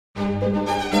Hej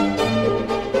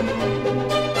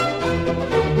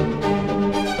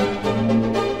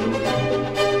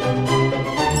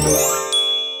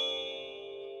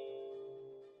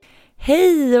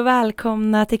och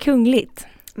välkomna till Kungligt.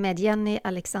 Med Jenny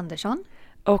Alexandersson.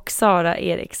 Och Sara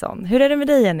Ericsson. Hur är det med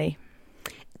dig, Jenny?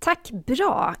 Tack,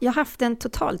 bra. Jag har haft en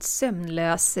totalt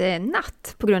sömnlös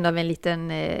natt på grund av en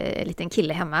liten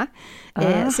kille hemma.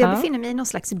 Så jag befinner mig i någon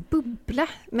slags bubbla.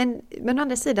 Men å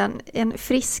andra sidan en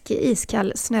frisk,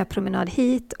 iskall snöpromenad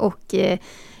hit och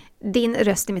din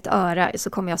röst i mitt öra, så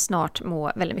kommer jag snart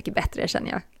må väldigt mycket bättre,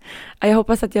 känner jag. Jag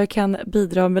hoppas att jag kan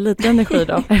bidra med lite energi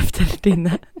då efter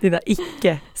dina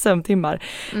icke-sömntimmar.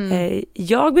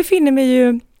 Jag befinner mig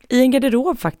ju i en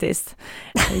garderob faktiskt.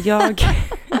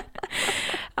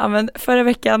 Ja, men förra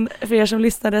veckan, för er som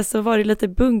lyssnade, så var det lite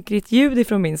bunkrigt ljud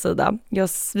ifrån min sida.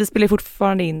 Vi spelar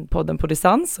fortfarande in podden på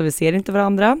distans och vi ser inte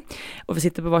varandra. Och vi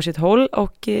sitter på varsitt håll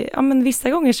och men vissa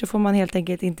gånger så får man helt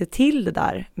enkelt inte till det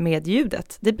där med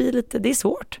ljudet. Det är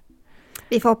svårt.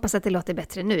 Vi får hoppas att det låter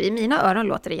bättre nu. I mina öron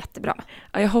låter det jättebra.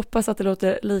 Ja, jag hoppas att det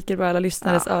låter lika bra i alla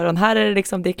lyssnares öron. Här är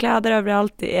det är kläder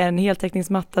överallt, det är en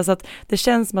heltäckningsmatta, så att det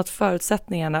känns som att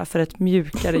förutsättningarna för ett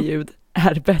mjukare ljud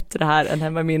är bättre här än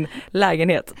hemma i min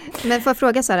lägenhet. Men får jag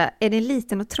fråga, Sara, är det en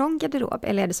liten och trång garderob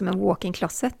eller är det som en walk-in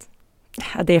closet?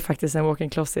 Ja, det är faktiskt en walk-in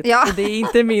closet. Ja. Och det är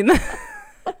inte min.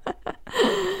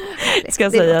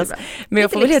 Ska sägas. Men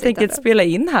jag får väl helt enkelt spela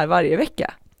in här varje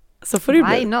vecka. Så får det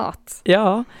bli. Why not?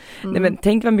 Ja. Nej, men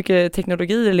tänk vad mycket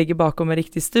teknologi det ligger bakom en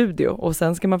riktig studio. Och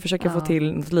sen ska man försöka få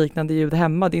till något liknande ljud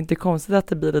hemma. Det är inte konstigt att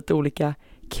det blir lite olika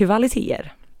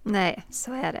kvaliteter. Nej,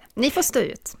 så är det. Ni får stå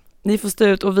ut. Ni får stå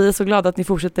ut och vi är så glada att ni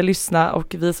fortsätter lyssna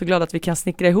och vi är så glada att vi kan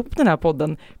snickra ihop den här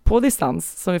podden på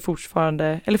distans som vi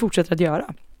fortsätter att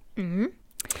göra.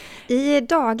 I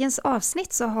dagens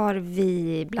avsnitt så har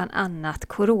vi bland annat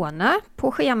corona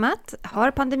på schemat.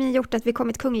 Har pandemin gjort att vi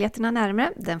kommit kungligheterna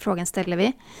närmare? Den frågan ställer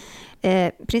vi.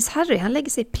 Prins Harry, han lägger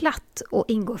sig platt och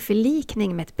ingår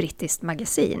förlikning med ett brittiskt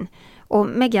magasin. Och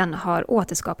Meghan har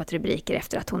återskapat rubriker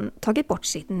efter att hon tagit bort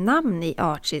sitt namn i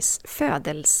Archies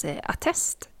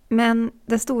födelseattest. Men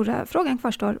den stora frågan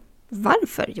kvarstår,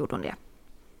 varför gjorde hon det?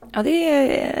 Ja, det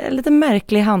är en lite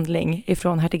märklig handling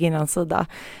ifrån hertiginnans sida.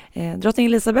 Drottning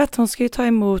Elizabeth, hon ska ju ta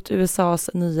emot USAs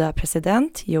nya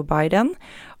president, Joe Biden.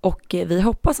 Och vi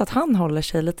hoppas att han håller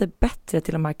sig lite bättre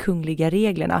till de här kungliga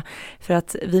reglerna. För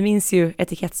att vi minns ju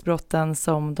etikettsbrotten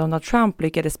som Donald Trump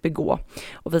lyckades begå.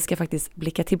 Och vi ska faktiskt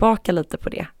blicka tillbaka lite på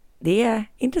det. Det är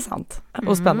intressant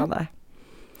och spännande.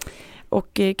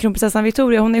 Och kronprinsessan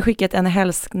Victoria, hon har skickat en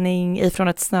hälsning ifrån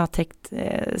ett snötäckt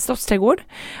slottsträdgård.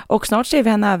 Och snart ser vi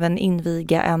henne även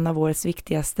inviga en av årets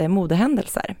viktigaste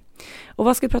modehändelser. Och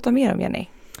vad ska vi prata mer om, Jenny?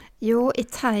 Jo, i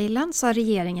Thailand så har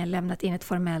regeringen lämnat in ett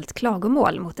formellt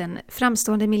klagomål mot en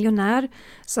framstående miljonär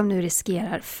som nu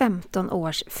riskerar 15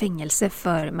 års fängelse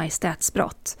för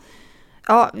majestätsbrott.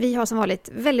 Ja, vi har som vanligt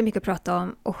väldigt mycket att prata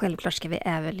om och självklart ska vi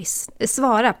även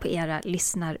svara på era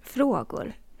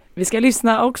lyssnarfrågor. Vi ska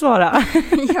lyssna och svara.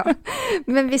 Ja,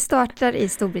 men vi startar i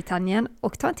Storbritannien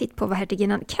och tar en titt på vad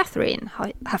hertiginnan Catherine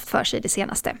har haft för sig det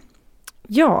senaste.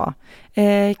 Ja,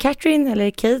 Catherine, eller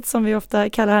Kate som vi ofta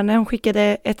kallar henne, hon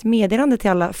skickade ett meddelande till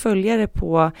alla följare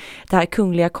på det här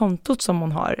kungliga kontot som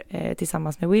hon har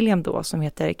tillsammans med William då, som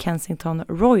heter Kensington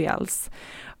Royals.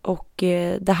 Och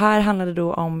det här handlade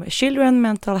då om Children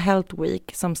Mental Health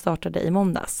Week som startade i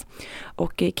måndags.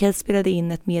 Och Kate spelade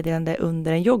in ett meddelande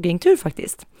under en joggingtur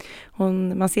faktiskt.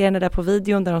 Man ser henne där på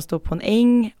videon där hon står på en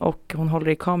äng och hon håller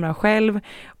i kameran själv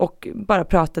och bara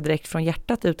pratar direkt från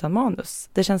hjärtat utan manus.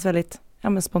 Det känns väldigt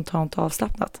spontant och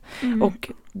avslappnat.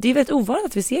 Och det är väldigt ovanligt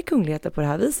att vi ser kungligheter på det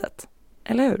här viset,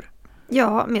 eller hur?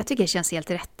 Ja, men jag tycker det känns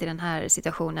helt rätt i den här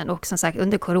situationen. Och som sagt,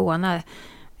 under corona,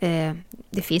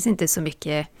 det finns inte så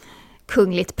mycket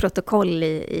kungligt protokoll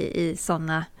i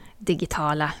sådana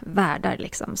digitala världar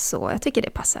liksom. Så jag tycker det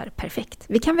passar perfekt.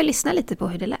 Vi kan väl lyssna lite på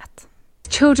hur det lät.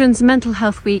 Children's Mental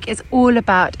Health Week is all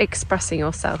about expressing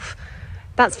yourself.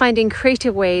 That's finding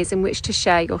creative ways in which to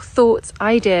share your thoughts,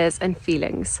 ideas and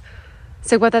feelings.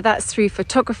 So whether that's through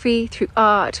photography, through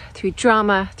art, through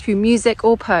drama, through music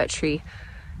or poetry,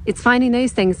 it's finding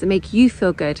those things that make you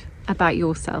feel good about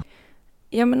yourself.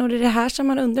 Ja, men och det är det här som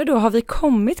man undrar då, har vi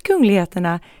kommit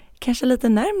kungligheterna kanske lite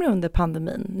närmare under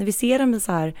pandemin? När vi ser dem i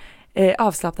så här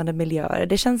avslappnande miljöer.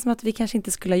 Det känns som att vi kanske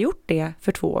inte skulle ha gjort det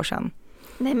för 2 år sedan.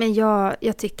 Nej, men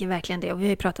jag tycker verkligen det, och vi har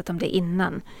ju pratat om det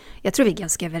innan. Jag tror vi är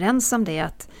ganska överens om det,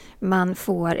 att man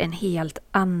får en helt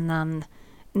annan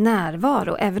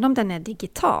närvaro, även om den är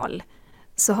digital.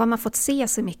 Så har man fått se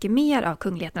så mycket mer av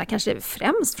kungligheterna, kanske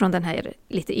främst från den här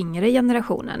lite yngre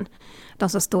generationen. De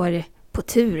som står på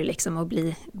tur liksom och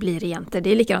bli regenter.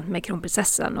 Det är likadant med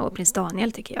kronprinsessan och prins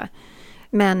Daniel tycker jag.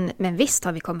 Men visst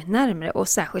har vi kommit närmare, och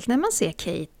särskilt när man ser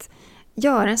Kate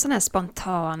göra en sån här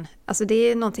spontan, alltså det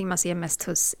är någonting man ser mest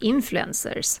hos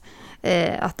influencers,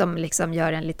 att de liksom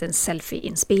gör en liten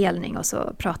selfie-inspelning och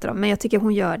så pratar de. Men jag tycker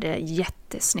hon gör det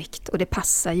jättesnyggt, och det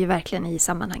passar ju verkligen i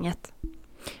sammanhanget.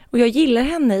 Och jag gillar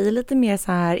henne i lite mer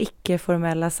så här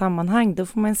icke-formella sammanhang. Då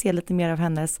får man se lite mer av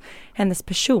hennes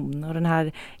person och den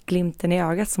här glimten i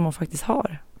ögat som hon faktiskt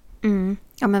har.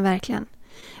 Ja men verkligen.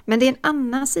 Men det är en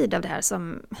annan sida av det här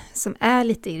som är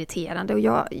lite irriterande, och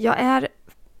jag är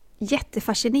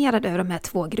jättefascinerad över de här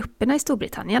två grupperna i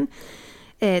Storbritannien.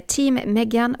 Team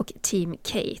Meghan och Team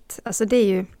Kate. Alltså det är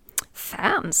ju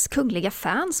fans, kungliga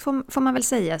fans får man väl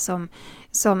säga,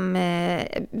 som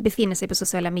befinner sig på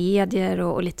sociala medier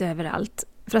och lite överallt.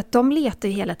 För att de letar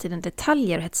ju hela tiden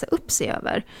detaljer och hetsar upp sig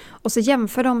över. Och så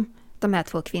jämför de här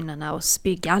två kvinnorna och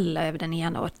spyr alla över den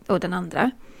ena och den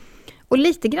andra. Och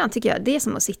lite grann tycker jag det är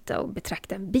som att sitta och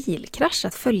betrakta en bilkrasch,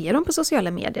 att följa dem på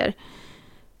sociala medier.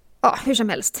 Ja, hur som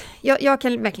helst. Jag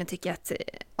kan verkligen tycka att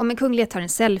om en kunglighet tar en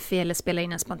selfie eller spelar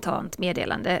in en spontant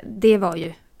meddelande, det var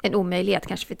ju en omöjlighet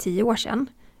kanske för 10 år sedan.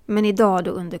 Men idag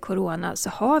då under corona så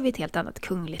har vi ett helt annat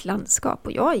kungligt landskap,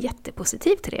 och jag är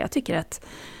jättepositiv till det. Jag tycker att,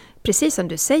 precis som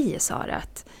du säger Sara,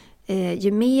 att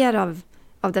ju mer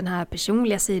av den här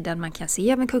personliga sidan man kan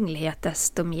se av en kunglighet,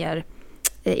 desto mer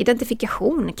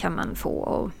identifikation kan man få,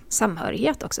 och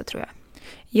samhörighet också tror jag.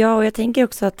 Ja, och jag tänker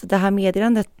också att det här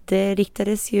meddelandet, det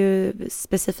riktades ju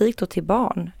specifikt då till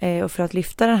barn, och för att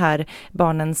lyfta den här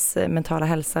barnens mentala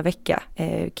hälsa-vecka.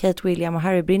 Kate, William och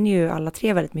Harry brinner ju alla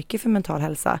 3 väldigt mycket för mental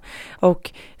hälsa,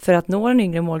 och för att nå den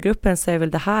yngre målgruppen så är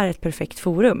väl det här ett perfekt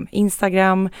forum.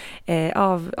 Instagram,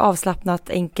 avslappnat,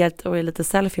 enkelt och i lite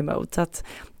selfie-mode, så att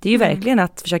det är ju verkligen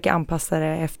att försöka anpassa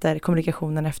det efter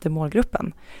kommunikationen efter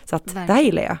målgruppen. Så att det här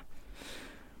gillar jag.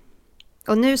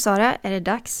 Och nu Sara är det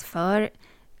dags för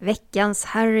veckans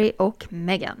Harry och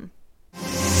Meghan.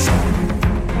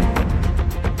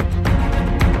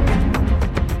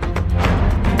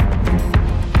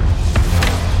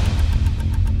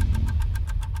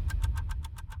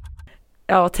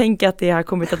 Ja, tänk att det har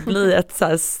kommit att bli ett så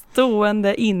här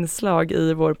stående inslag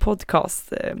i vår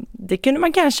podcast. Det kunde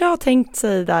man kanske ha tänkt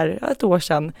sig där ett år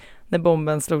sedan när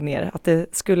bomben slog ner, att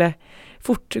det skulle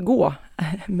fortgå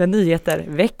med nyheter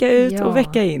vecka ut och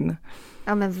vecka in.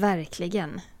 Ja men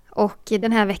verkligen. Och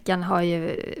den här veckan har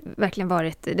ju verkligen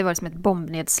varit som ett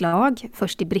bombnedslag.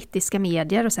 Först i brittiska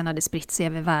medier och sen har det spritt sig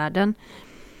över världen.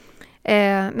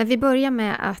 Men vi börjar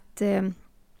med att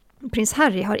prins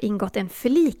Harry har ingått en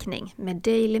förlikning med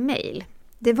Daily Mail.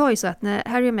 Det var ju så att när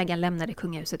Harry och Meghan lämnade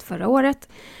kungahuset förra året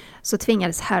så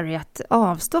tvingades Harry att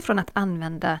avstå från att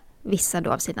använda vissa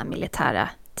då av sina militära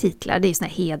titlar. Det är ju såna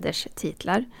här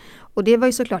hederstitlar. Och det var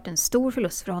ju såklart en stor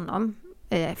förlust för honom.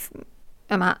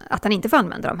 Att han inte får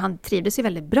använda dem. Han trivdes ju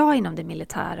väldigt bra inom det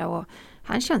militära, och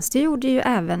han tjänstgjorde ju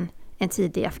även en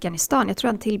tid i Afghanistan. Jag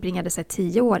tror han tillbringade sig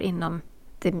 10 år inom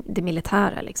det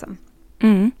militära liksom.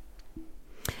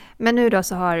 Men nu då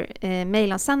så har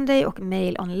Mail on Sunday och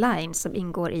Mail Online, som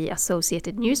ingår i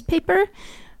Associated Newspaper,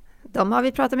 de har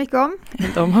vi pratat mycket om.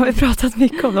 De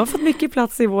har fått mycket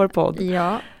plats i vår podd.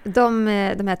 Ja, de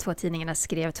här 2 tidningarna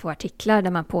skrev 2 artiklar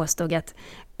där man påstod att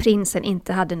prinsen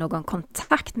inte hade någon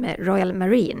kontakt med Royal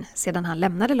Marine sedan han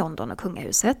lämnade London och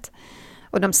kungahuset.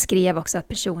 Och de skrev också att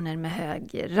personer med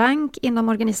hög rank inom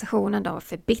organisationen, de var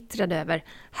förbittrade över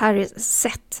Harrys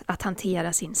sätt att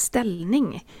hantera sin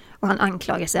ställning. Och han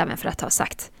anklagas även för att ha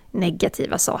sagt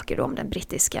negativa saker om den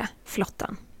brittiska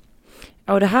flottan.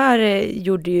 Och det här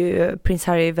gjorde ju prins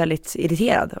Harry väldigt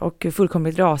irriterad och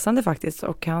fullkomligt rasande faktiskt.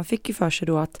 Och han fick ju för sig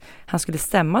då att han skulle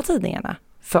stämma tidningarna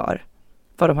för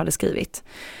vad de hade skrivit.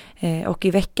 Och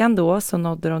i veckan då så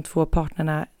nådde de 2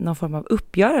 partnerna någon form av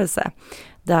uppgörelse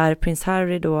där prins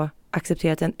Harry då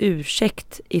accepterat en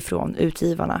ursäkt ifrån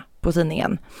utgivarna på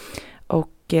tidningen.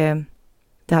 Och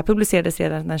det här publicerades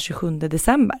redan den 27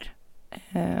 december.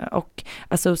 Och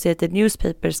Associated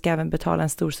Newspaper ska även betala en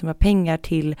stor summa pengar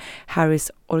till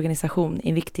Harrys organisation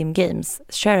In Victim Games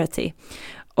Charity.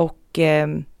 Och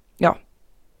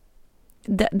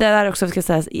det där också ska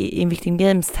sägas, In Victim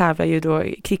Games tävlar ju då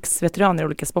krigsveteraner i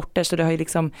olika sporter, så det har ju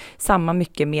liksom samma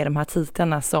mycket med de här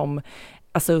titlarna som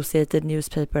Associated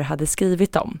Newspaper hade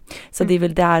skrivit om. Så det är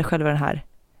väl där själva den här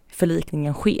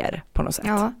förlikningen sker på något sätt.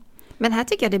 Ja, men här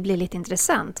tycker jag det blir lite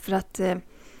intressant, för att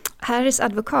Harrys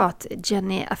advokat,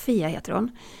 Jenny Alexandersson heter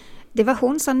hon, det var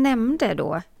hon som nämnde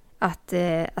då att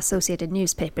Associated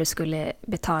Newspaper skulle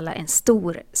betala en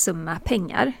stor summa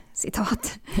pengar,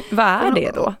 citat. Vad är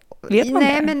det då? Vet man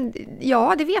det? Men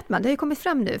ja, det vet man. Det har ju kommit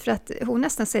fram nu för att hon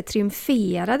nästan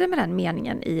triumferade med den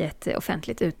meningen i ett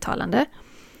offentligt uttalande.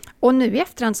 Och nu i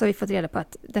efterhand så har vi fått reda på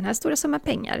att den här stora summa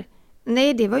pengar,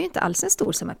 nej, det var ju inte alls en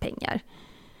stor summa pengar.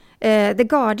 The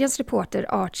Guardians reporter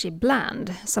Archie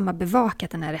Bland, som har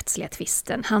bevakat den här rättsliga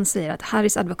tvisten, han säger att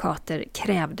Harrys advokater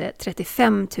krävde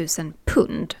 35 000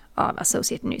 pund av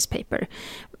Associated Newspaper.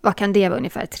 Vad kan det vara,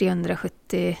 ungefär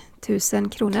 370 000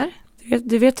 kronor?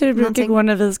 Du vet hur det brukar gå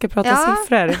när vi ska prata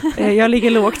siffror. Jag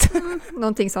ligger lågt.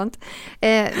 Någonting sånt.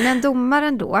 Men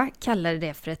domaren då kallade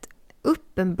det för ett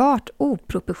uppenbart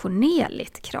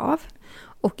oproportionerligt krav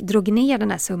och drog ner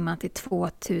den här summan till 2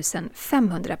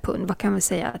 500 pund. Vad kan vi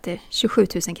säga att det är 27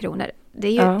 000 kronor. Det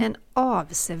är ju en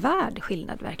avsevärd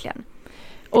skillnad verkligen.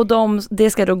 Och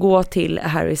det ska då gå till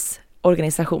Harrys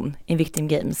organisation Victim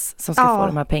Games som ska få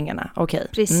de här pengarna. Okej.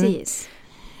 Precis.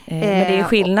 Men det är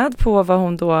skillnad på vad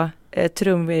hon då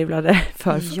trumvirvlade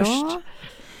för först.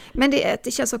 Men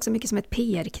det känns också mycket som ett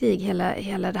PR-krig,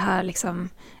 hela det här liksom,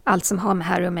 allt som har med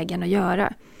Harry och Meghan att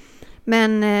göra.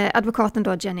 Men advokaten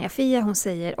då Jenny Alexandersson, hon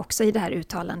säger också i det här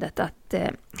uttalandet att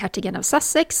hertigen av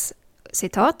Sussex,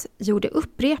 citat, gjorde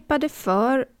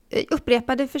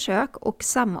upprepade försök och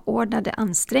samordnade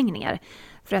ansträngningar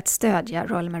för att stödja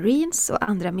Royal Marines och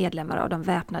andra medlemmar av de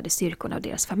väpnade styrkorna och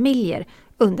deras familjer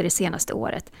under det senaste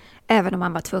året, även om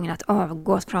han var tvungen att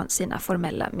avgå från sina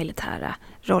formella militära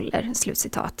roller,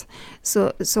 slutcitat.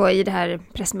 Så i det här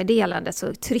pressmeddelandet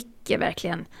så trycker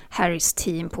verkligen Harrys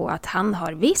team på att han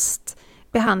har visst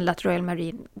behandlat Royal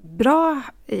Marine bra,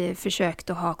 försökt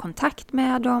att ha kontakt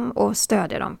med dem och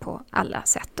stödja dem på alla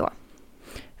sätt då.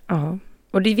 Ja.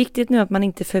 Och det är viktigt nu att man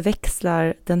inte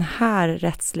förväxlar den här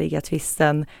rättsliga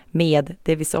tvisten med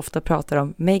det vi så ofta pratar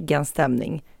om, Meghans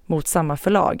stämning mot samma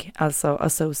förlag, alltså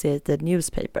Associated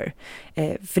Newspaper.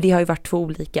 För det har ju varit 2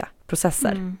 olika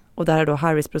processer och där har då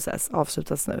Harrys process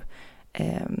avslutats nu.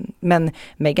 Men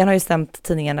Meghan har ju stämt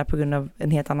tidningarna på grund av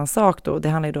en helt annan sak då. Det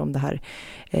handlar ju då om det här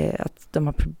att de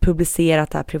har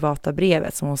publicerat det här privata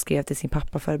brevet som hon skrev till sin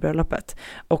pappa före bröllopet.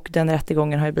 Och den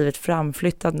rättegången har ju blivit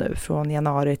framflyttad nu från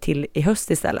januari till i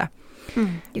höst istället.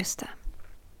 Just det.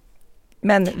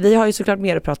 Men vi har ju såklart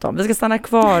mer att prata om. Vi ska stanna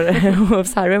kvar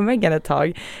hos Harry och Meghan ett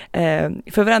tag.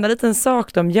 För varenda liten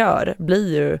sak de gör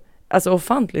blir ju alltså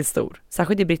ofantligt stor.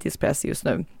 Särskilt i brittisk press just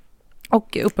nu.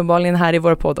 Och uppenbarligen här i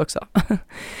vår podd också.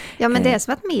 Ja, men det är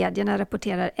som att medierna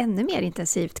rapporterar ännu mer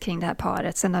intensivt kring det här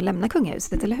paret sedan de lämnar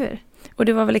kungahuset, eller hur? Och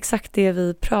det var väl exakt det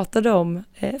vi pratade om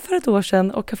för ett år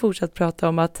sedan och har fortsatt prata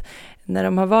om, att när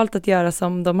de har valt att göra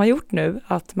som de har gjort nu,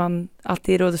 att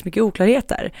det råder så mycket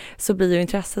oklarheter, så blir ju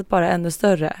intresset bara ännu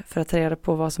större för att ta reda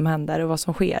på vad som händer och vad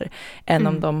som sker, än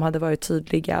om de hade varit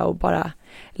tydliga och bara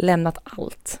lämnat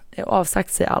allt,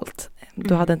 avsagt sig allt.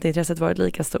 Då hade inte intresset varit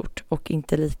lika stort och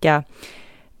inte lika,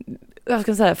 jag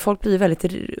ska säga, folk blir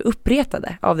väldigt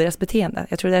uppretade av deras beteende.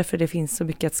 Jag tror därför det finns så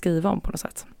mycket att skriva om på något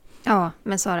sätt. Ja,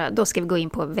 men Sara, då ska vi gå in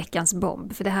på veckans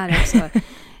bomb, för det här är också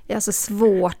det är så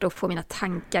svårt att få mina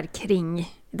tankar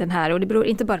kring den här, och det beror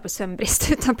inte bara på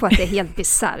sömnbrist utan på att det är helt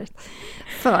bisarrt.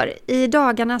 För i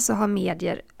dagarna så har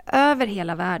medier över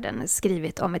hela världen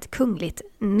skrivit om ett kungligt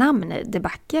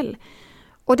namndebacle,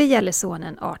 och det gäller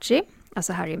sonen Archie,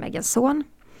 alltså Harry och Meghans son.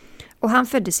 Och han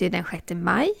föddes ju den 6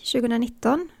 maj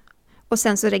 2019. Och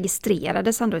sen så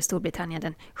registrerades han då i Storbritannien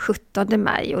den 17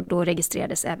 maj. Och då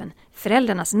registrerades även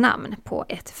föräldrarnas namn på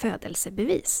ett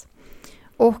födelsebevis.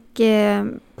 Och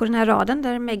på den här raden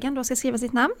där Meghan då ska skriva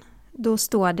sitt namn, då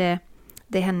står det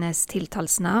är hennes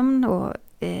tilltalsnamn och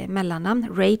mellannamn,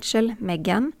 Rachel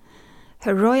Meghan,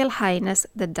 Her Royal Highness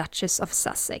the Duchess of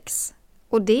Sussex.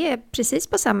 Och det är precis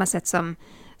på samma sätt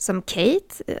som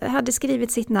Kate hade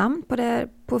skrivit sitt namn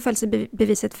på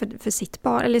födelsebeviset för sitt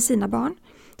barn, eller sina barn.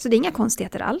 Så det är inga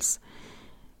konstigheter alls.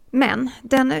 Men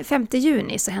den 5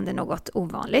 juni så hände något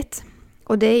ovanligt.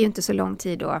 Och det är ju inte så lång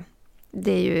tid då.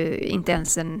 Det är ju inte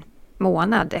ens en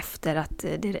månad efter att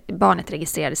barnet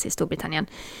registrerades i Storbritannien.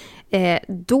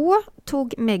 Då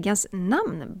tog Meghans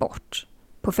namn bort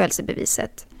på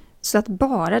födelsebeviset. Så att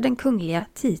bara den kungliga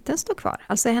titeln stod kvar.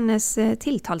 Alltså hennes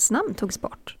tilltalsnamn togs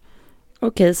bort.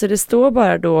 Okej, så det står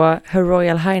bara då Her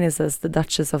Royal Highness the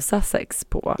Duchess of Sussex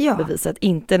på beviset,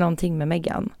 inte någonting med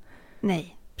Meghan?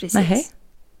 Nej, precis. Nej.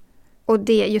 Och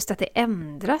det just att det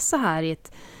ändras så här i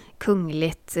ett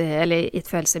kungligt eller i ett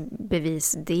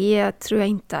födelsebevis, det tror jag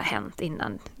inte har hänt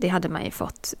innan. Det hade man ju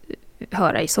fått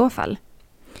höra i så fall.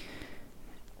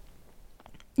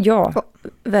 Ja,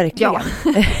 verkligen. Ja.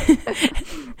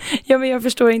 Ja, men jag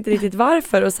förstår inte riktigt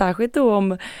varför, och särskilt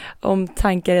då om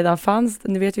tankar redan fanns.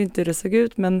 Nu vet vi inte hur det såg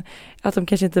ut, men att de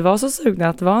kanske inte var så sugna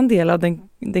att vara en del av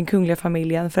den kungliga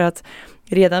familjen, för att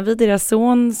redan vid deras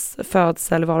sons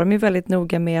födsel var de ju väldigt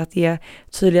noga med att ge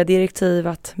tydliga direktiv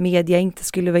att media inte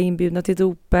skulle vara inbjudna till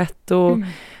dopet, och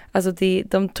alltså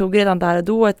de tog redan där och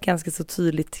då ett ganska så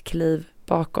tydligt kliv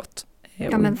bakåt,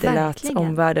 och inte lät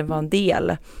omvärlden vara en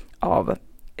del av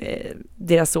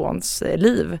deras sons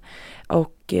liv,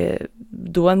 och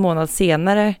då en månad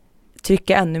senare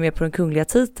trycka ännu mer på den kungliga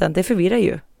titeln, det förvirrar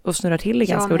ju och snurrar till det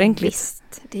ganska ordentligt.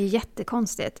 Visst, det är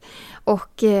jättekonstigt.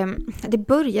 Och det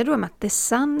började då med att The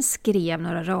Sun skrev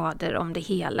några rader om det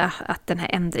hela, att den här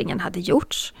ändringen hade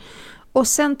gjorts, och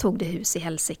sen tog det hus i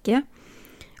helsike.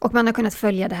 Och man har kunnat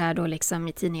följa det här då liksom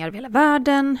i tidningar över hela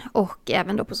världen och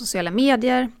även då på sociala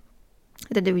medier.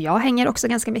 Där du och jag hänger också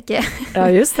ganska mycket. Ja,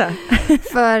 just det.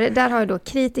 För där har då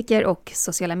kritiker och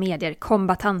sociala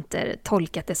medier-kombatanter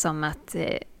tolkat det som att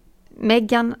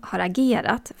Meghan har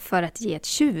agerat för att ge ett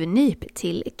tjuvnyp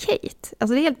till Kate.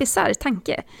 Alltså det är en helt bizarr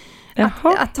tanke.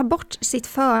 Att ta bort sitt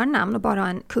förnamn och bara ha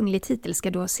en kunglig titel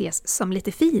ska då ses som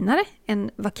lite finare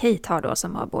än vad Kate har då,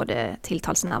 som har både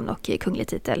tilltalsnamn och kunglig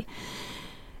titel.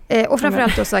 Och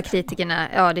framförallt då så har kritikerna,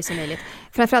 ja det är så möjligt,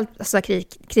 framförallt så har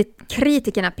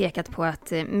kritikerna pekat på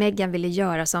att Meghan ville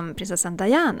göra som prinsessan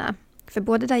Diana. För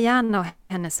både Diana och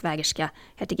hennes svägerska,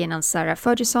 hertiginnan Sara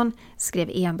Ericsson, skrev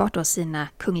enbart då sina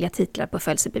kungliga titlar på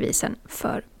födelsebevisen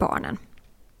för barnen.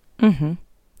 Mm-hmm.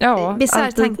 Ja,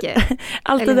 bizarr tanke.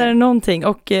 Alltid är det någonting,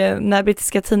 och när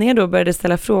brittiska tidningar då började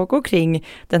ställa frågor kring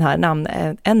den här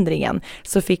namnändringen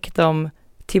så fick de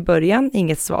till början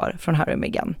inget svar från Harry och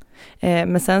Meghan.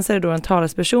 Men sen så är det då en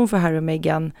talesperson för Harry och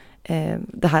Meghan,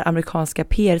 det här amerikanska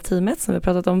PR-teamet som vi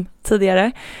pratat om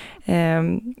tidigare.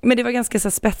 Men det var ganska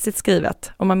så spetsigt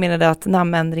skrivet, och man menade att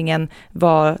namnändringen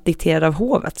var dikterad av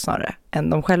hovet snarare än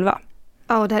de själva.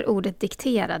 Ja, och det här ordet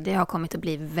dikterad, det har kommit att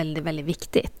bli väldigt, väldigt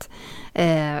viktigt.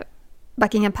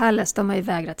 Buckingham Palace, de har ju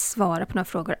vägrat svara på några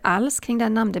frågor alls kring det här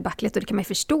namndebaclet, och det kan man ju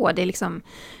förstå, det är liksom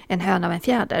en höna av en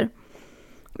fjäder.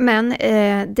 Men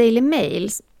Daily Mail,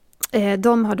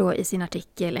 de har då i sin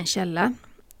artikel en källa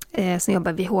som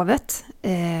jobbar vid hovet,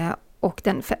 och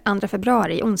den 2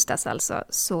 februari, i onsdags alltså,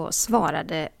 så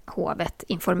svarade hovet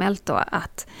informellt då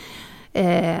att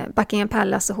Buckingham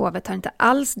Palace och hovet har inte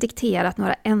alls dikterat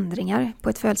några ändringar på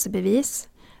ett födelsebevis.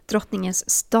 Drottningens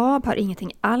stab har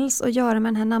ingenting alls att göra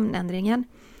med den här namnändringen.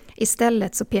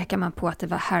 Istället så pekar man på att det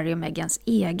var Harry och Meghans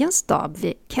egen stab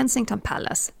vid Kensington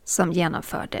Palace som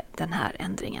genomförde den här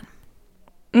ändringen.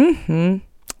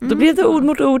 Då blir det ord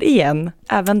mot ord igen,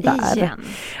 även där.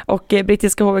 Och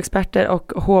brittiska hovexperter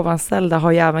och hovanställda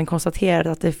har ju även konstaterat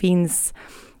att det finns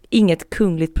inget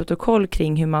kungligt protokoll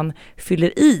kring hur man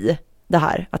fyller i det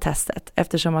här attestet,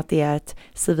 eftersom att det är ett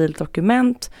civilt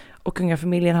dokument, och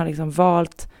kungafamiljen har liksom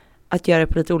valt att göra det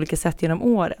på lite olika sätt genom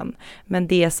åren. Men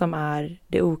det som är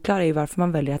det oklara är ju varför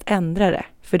man väljer att ändra det,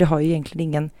 för det har ju egentligen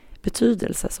ingen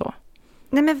betydelse så.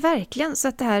 Nej, men verkligen, så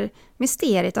att det här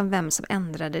mysteriet om vem som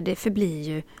ändrade det förblir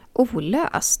ju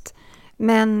olöst.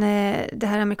 Men det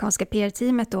här amerikanska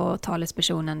PR-teamet och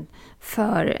talespersonen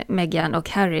för Meghan och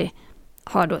Harry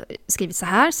har då skrivit så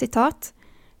här, citat: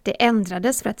 "Det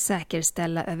ändrades för att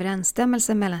säkerställa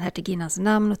överensstämmelse mellan hertiginnans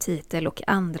namn och titel och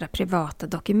andra privata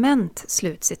dokument",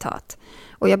 slutcitat.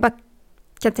 Och jag bara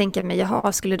kan tänka mig,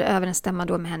 jaha, skulle det överensstämma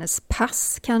då med hennes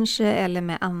pass kanske, eller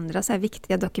med andra så här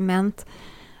viktiga dokument?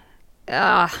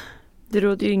 Ja, det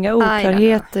råder ju inga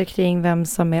oklarheter kring vem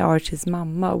som är Archies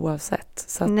mamma oavsett.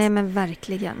 Så att, nej, men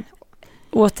verkligen.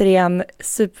 Återigen,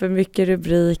 supermycket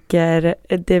rubriker.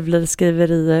 Det blir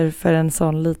skriverier för en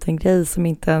sån liten grej som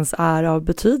inte ens är av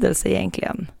betydelse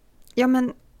egentligen. Ja,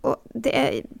 men och det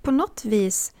är, på något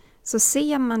vis så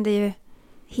ser man det ju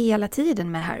hela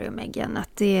tiden med Harry och Meghan.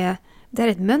 Att det är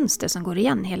ett mönster som går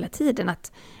igen hela tiden.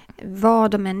 Att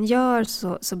vad de än gör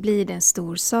så blir det en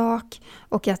stor sak.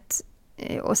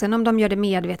 Och sen om de gör det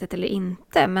medvetet eller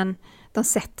inte, men de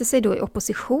sätter sig då i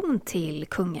opposition till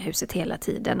kungahuset hela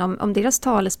tiden. Om deras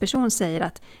talesperson säger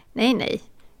att nej,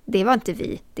 det var inte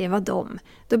vi, det var de.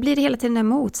 Då blir det hela tiden det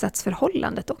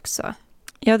motsatsförhållandet också.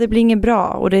 Ja, det blir inget bra,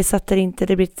 och det sätter inte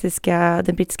den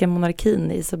brittiska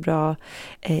monarkin i så bra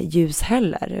ljus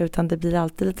heller, utan det blir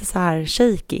alltid lite så här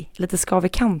shaky, lite skav i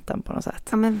kanten på något sätt.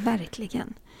 Ja, men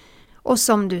verkligen. Och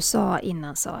som du sa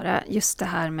innan, Sara, just det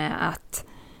här med att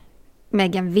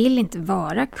Meghan vill inte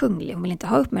vara kunglig, hon vill inte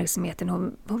ha uppmärksamheten,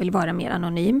 hon vill vara mer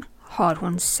anonym, har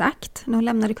hon sagt när hon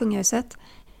lämnade kungahuset.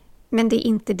 Men det är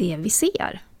inte det vi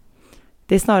ser.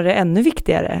 det är snarare ännu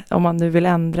viktigare om man nu vill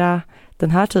ändra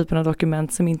den här typen av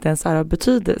dokument som inte ens är av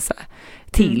betydelse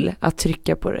till att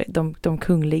trycka på de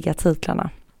kungliga titlarna.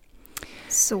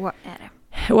 Så är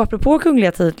det. Och apropå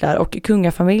kungliga titlar och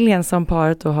kungafamiljen som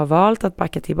paret då har valt att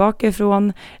backa tillbaka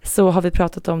ifrån, så har vi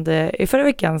pratat om det i förra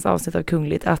veckans avsnitt av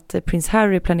Kungligt, att prins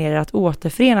Harry planerar att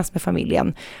återförenas med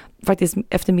familjen, faktiskt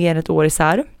efter mer än ett år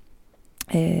isär.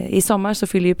 I sommar så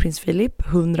fyller ju prins Philip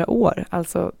 100 år,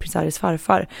 alltså prins Harrys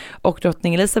farfar, och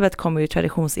drottning Elizabeth kommer ju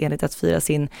traditionsenligt att fira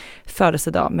sin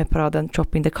födelsedag med paraden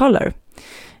Chopping the Collar.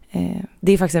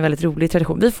 Det är faktiskt en väldigt rolig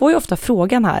tradition. Vi får ju ofta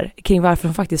frågan här kring varför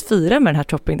de faktiskt firar med den här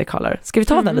Chopping the Collar. Ska vi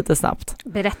ta den lite snabbt?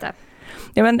 Berätta.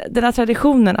 Ja, men den här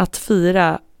traditionen att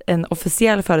fira en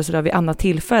officiell födelsedag vid annat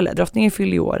tillfälle, drottningen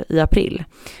fyller i år i april,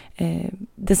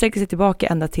 den sträcker sig tillbaka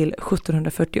ända till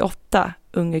 1748,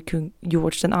 unge kung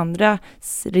George den andra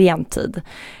regentid.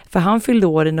 För han fyllde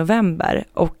år i november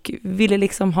och ville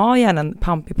liksom ha gärna en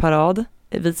pampig parad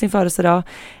vid sin födelsedag.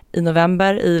 I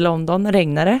november i London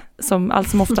regnade som allt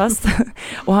som oftast.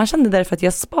 Och han kände därför att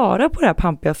jag sparar på det här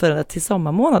pampiga firandet till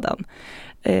sommarmånaden.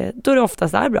 Då det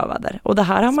oftast är bra väder. Och det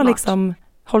här har man liksom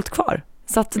hållit kvar.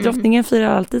 Så att drottningen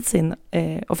firar alltid sin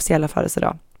officiella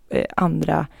födelsedag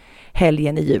andra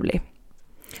helgen i juli.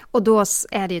 Och då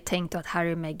är det ju tänkt att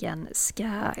Harry och Meghan ska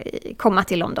komma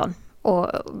till London och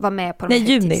vara med på de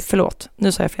juni, förlåt.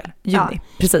 Nu sa jag fel. Juni,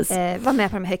 precis. Vara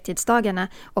med på de högtidsdagarna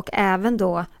och även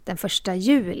då den 1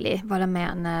 juli vara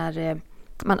med när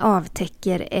man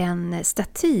avtäcker en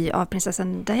staty av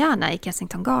prinsessan Diana i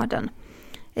Kensington Garden.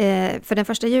 För den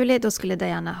 1 juli då skulle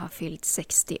Diana ha fyllt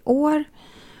 60 år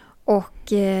och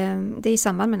det är i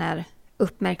samband med den här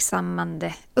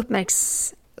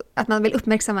att man vill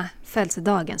uppmärksamma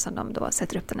födelsedagen som de då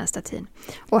sätter upp den här statyn.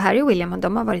 Och Harry och William,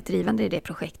 de har varit drivande i det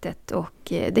projektet och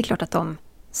det är klart att de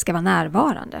ska vara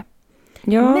närvarande.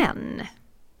 Ja. Men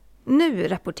nu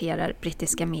rapporterar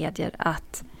brittiska medier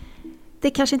att det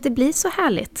kanske inte blir så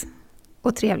härligt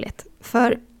och trevligt.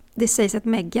 För det sägs att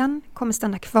Meghan kommer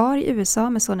stanna kvar i USA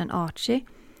med sonen Archie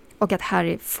och att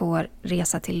Harry får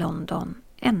resa till London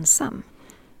ensam.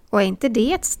 Och är inte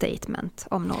det ett statement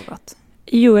om något?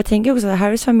 Jo, jag tänker också att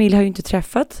Harrys familj har ju inte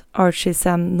träffat Archie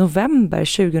sedan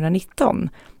november 2019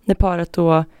 när paret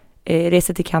då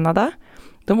reser till Kanada.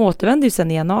 De återvände ju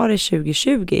sedan i januari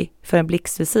 2020 för en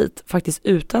blixtvisit, faktiskt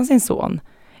utan sin son.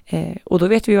 Och då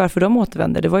vet vi ju varför de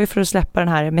återvände. Det var ju för att släppa den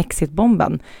här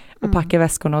Mexit-bomben och packa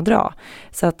väskorna och dra.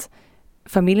 Så att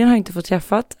familjen har inte fått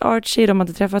träffat Archie, de har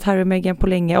inte träffat Harry och Meghan på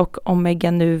länge, och om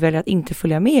Meghan nu väljer att inte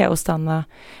följa med och stanna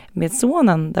med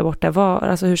sonen där borta,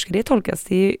 alltså hur ska det tolkas?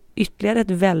 Det är ytterligare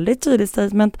ett väldigt tydligt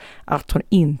statement att hon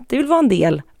inte vill vara en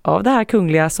del av det här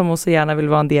kungliga som hon så gärna vill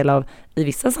vara en del av i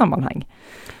vissa sammanhang.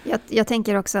 Jag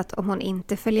tänker också att om hon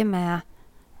inte följer med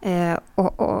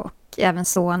och även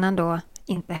sonen då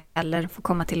inte heller får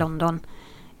komma till London,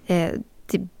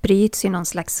 det bryts ju någon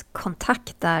slags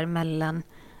kontakt där mellan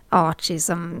Archie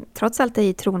som trots allt är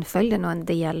i tronföljden och en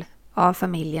del av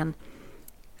familjen.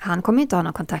 Han kommer inte ha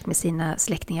någon kontakt med sina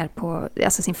släktingar på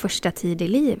alltså sin första tid i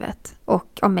livet.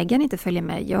 Och om Meghan inte följer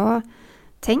med, jag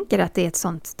tänker att det är ett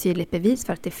sånt tydligt bevis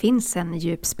för att det finns en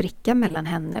djup spricka mellan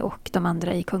henne och de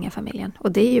andra i kungafamiljen.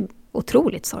 Och det är ju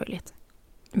otroligt sorgligt.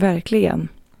 Verkligen.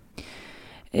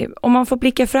 Om man får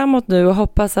blicka framåt nu och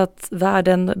hoppas att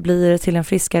världen blir till en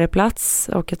friskare plats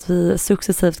och att vi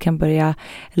successivt kan börja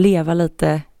leva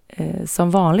lite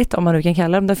som vanligt, om man nu kan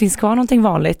kalla det, om det finns kvar någonting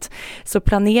vanligt, så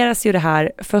planeras ju det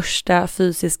här första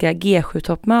fysiska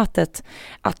G7-toppmötet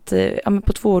att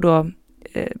på 2 år då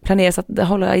planeras att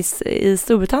hålla i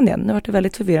Storbritannien. Nu var det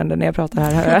väldigt förvirrande när jag pratar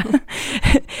här.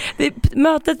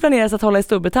 Mötet planeras att hålla i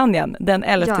Storbritannien den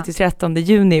 11-13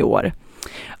 juni i år.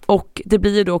 Och det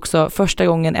blir ju då också första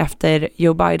gången efter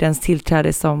Joe Bidens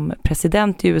tillträde som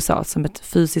president i USA som ett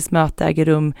fysiskt möte äger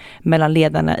rum mellan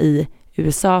ledarna i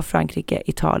USA, Frankrike,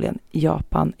 Italien,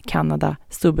 Japan, Kanada,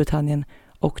 Storbritannien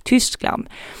och Tyskland.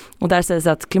 Och där sägs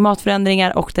att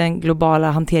klimatförändringar och den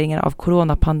globala hanteringen av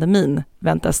coronapandemin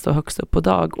väntas stå högst upp på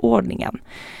dagordningen.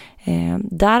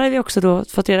 Där har vi också då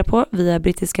fått reda på via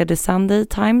brittiska The Sunday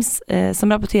Times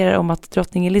som rapporterar om att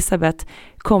drottning Elizabeth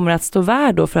kommer att stå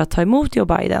värd då för att ta emot Joe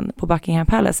Biden på Buckingham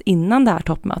Palace innan det här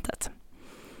toppmötet.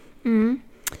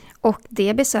 Och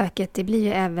det besöket, det blir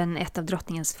ju även ett av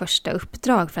drottningens första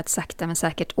uppdrag för att sakta men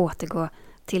säkert återgå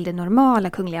till det normala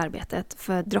kungliga arbetet.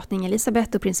 För drottning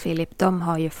Elizabeth och prins Philip, de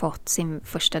har ju fått sin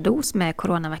första dos med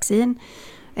coronavaccin.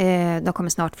 De kommer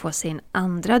snart få sin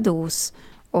andra dos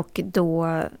och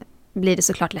då blir det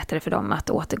såklart lättare för dem att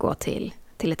återgå till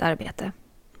ett arbete.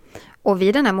 Och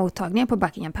vid den här mottagningen på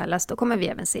Buckingham Palace då kommer vi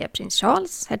även se prins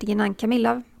Charles, hertiginnan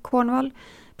Camilla av Cornwall,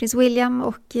 prins William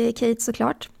och Kate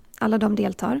såklart. Alla de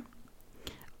deltar.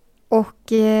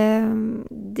 Och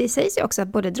det sägs ju också att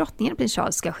både drottningen och prins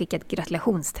Charles ska skicka ett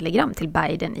gratulationstelegram till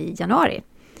Biden i januari.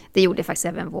 Det gjorde faktiskt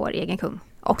även vår egen kung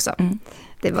också.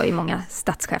 Det var ju många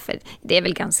statschefer. Det är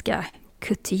väl ganska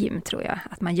kutym, tror jag,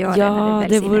 att man gör det när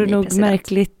det vore nog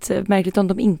märkligt om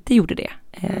de inte gjorde det.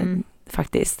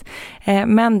 Faktiskt.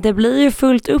 Men det blir ju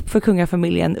fullt upp för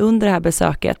kungafamiljen under det här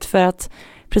besöket, för att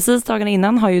precis dagen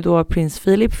innan har ju då prins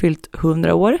Philip fyllt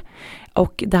 100 år.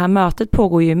 Och det här mötet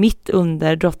pågår ju mitt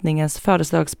under drottningens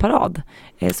födelsedagsparad.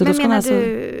 Så men då ska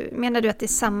menar du att det är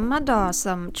samma dag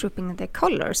som Trooping the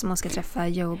Colour som hon ska träffa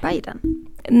Joe Biden?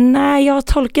 Nej, jag har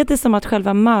tolkat det som att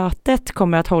själva mötet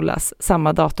kommer att hållas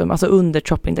samma datum, alltså under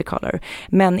Trooping the Colour.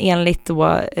 Men enligt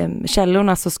då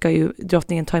källorna så ska ju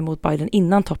drottningen ta emot Biden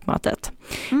innan toppmötet.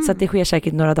 Så att det sker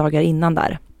säkert några dagar innan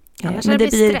där. Annars men det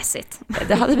blir stressigt.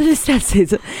 Det hade blivit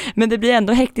stressigt. Men det blir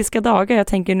ändå hektiska dagar. Jag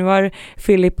tänker, nu har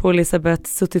Philip och Elizabeth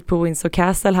suttit på Windsor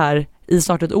Castle här i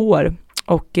snart ett år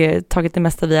och tagit det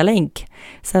mesta via länk.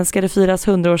 Sen ska det firas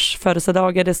 100-års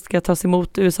födelsedagar. Det ska tas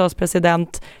emot USAs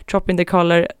president, Trooping the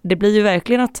Colour. Det blir ju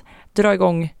verkligen att dra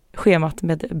igång schemat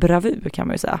med bravur, kan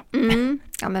man ju säga.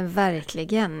 Ja, men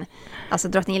verkligen. Alltså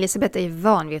drottning Elizabeth är ju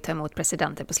van vid att ta emot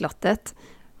presidenter på slottet.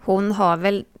 Hon har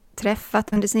väl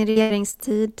träffat under sin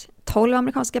regeringstid 12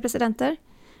 amerikanska presidenter.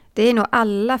 Det är nog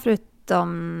alla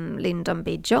förutom Lyndon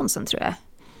B. Johnson, tror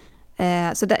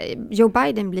jag. Så Joe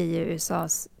Biden blir ju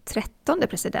USAs 13:e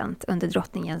president under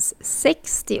drottningens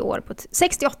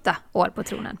 68 år på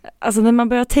tronen. Alltså när man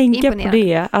börjar tänka på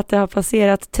det, att det har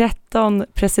passerat 13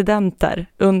 presidenter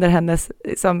under hennes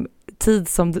tid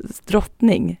som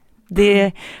drottning,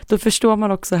 då förstår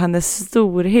man också hennes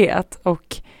storhet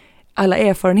och alla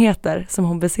erfarenheter som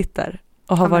hon besitter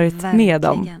och har varit med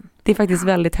om. Det är faktiskt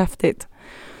väldigt häftigt.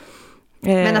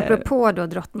 Men apropå då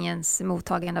drottningens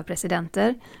mottagande av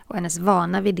presidenter och hennes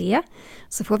vana vid det,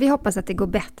 så får vi hoppas att det går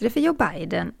bättre för Joe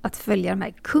Biden att följa de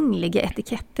här kungliga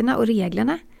etiketterna och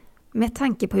reglerna med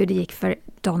tanke på hur det gick för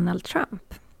Donald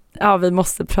Trump. Ja, vi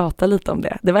måste prata lite om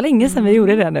det. Det var länge sedan vi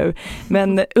gjorde det nu.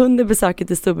 Men under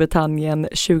besöket i Storbritannien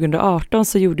 2018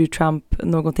 så gjorde ju Trump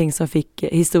någonting som fick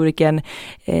historikern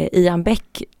Ian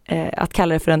Beck att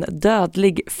kalla det för en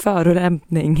dödlig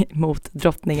förolämpning mot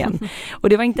drottningen. Och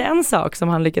det var inte en sak som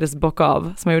han lyckades bocka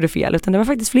av som han gjorde fel, utan det var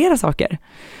faktiskt flera saker.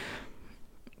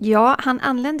 Ja, han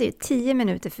anlände ju 10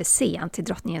 minuter för sent till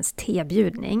drottningens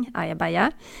tebjudning,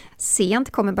 ajabaja.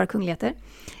 Sent kommer bara kungligheter.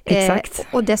 Exakt.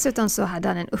 Och dessutom så hade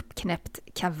han en uppknäppt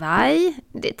kavaj.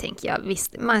 Det tänker jag,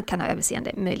 visst, man kan ha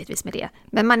överseende möjligtvis med det.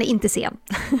 Men man är inte sen.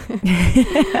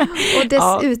 Och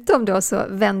dessutom då så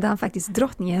vände han faktiskt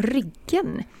drottningen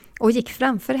ryggen och gick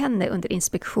framför henne under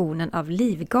inspektionen av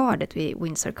livgardet vid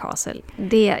Windsor Castle.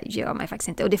 Det gör man faktiskt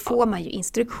inte. Och det får man ju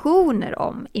instruktioner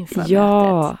om inför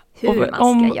mötet. Hur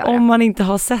man ska göra. Om man inte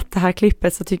har sett det här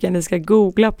klippet så tycker jag ni ska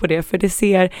googla på det. För det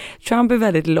ser, Trump är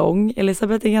väldigt lång,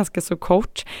 Elizabeth är ganska så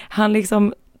kort. Han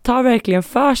liksom tar verkligen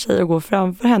för sig och går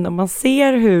framför henne. Och man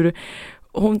ser hur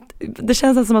det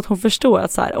känns som att hon förstår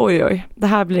att så här, oj, det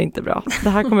här blir inte bra. Det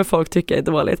här kommer folk tycka är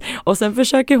dåligt. Och sen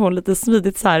försöker hon lite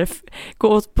smidigt så här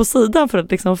gå på sidan för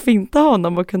att liksom finta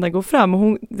honom och kunna gå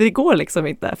fram. Det går liksom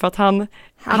inte för att han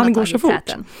går så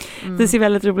fort. Det ser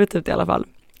väldigt roligt ut i alla fall.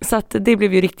 Så att det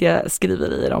blev ju riktiga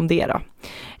skriverier om det då.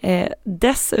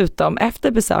 Dessutom,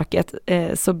 efter besöket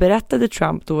så berättade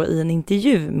Trump då i en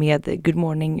intervju med Good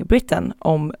Morning Britain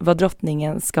om vad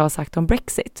drottningen ska ha sagt om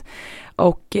Brexit.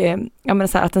 Och jag menar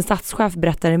så här, att en statschef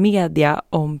berättar i media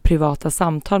om privata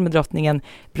samtal med drottningen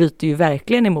bryter ju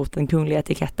verkligen emot den kungliga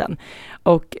etiketten.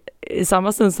 Och i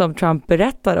samma stund som Trump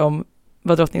berättar om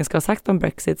vad drottningen ska ha sagt om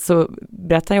Brexit så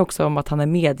berättar han också om att han är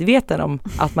medveten om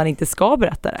att man inte ska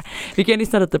berätta det. Vi kan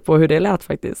lyssna lite på hur det lät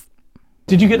faktiskt.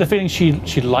 Did you get the feeling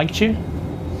she liked you?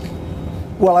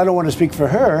 Well, I don't want to speak for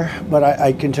her, but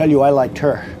I can tell you I liked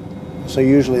her. So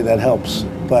usually that helps,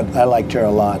 but I liked her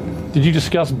a lot. Did you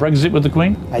discuss Brexit with the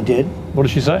Queen? I did. What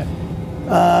did she say?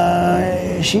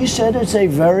 She said it's a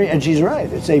very, and she's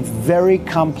right, it's a very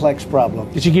complex problem.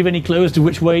 Did she give any clue as to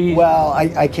which way? Well,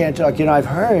 I can't talk. You know, I've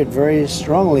heard very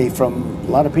strongly from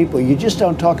a lot of people, you just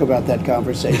don't talk about that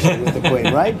conversation with the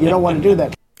Queen, right? You don't want to do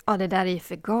that. Ja, det där är ju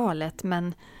för galet,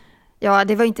 men ja,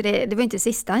 det var inte det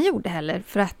sista han gjorde heller.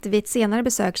 För att vid ett senare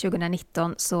besök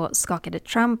 2019 så skakade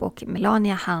Trump och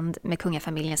Melania hand med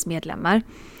kungafamiljens medlemmar.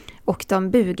 Och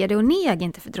de bugade och neg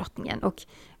inte för drottningen. Och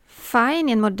fine,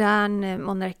 i en modern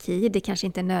monarki, det kanske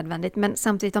inte är nödvändigt. Men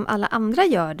samtidigt om alla andra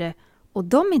gör det och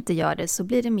de inte gör det så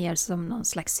blir det mer som någon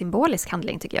slags symbolisk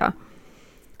handling, tycker jag.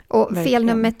 Och fel Verkligen.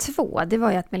 nummer 2, det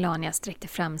var ju att Melania sträckte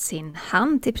fram sin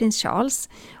hand till prins Charles.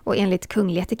 Och enligt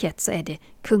kunglig etikett så är det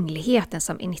kungligheten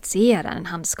som initierar en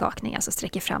handskakning, alltså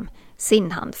sträcker fram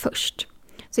sin hand först.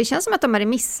 Så det känns som att de hade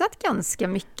missat ganska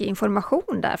mycket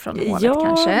information där från hovet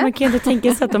kanske. Ja, man kan inte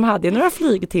tänka sig att de hade några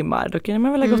flygtimmar. Då kunde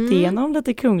man väl ha gått igenom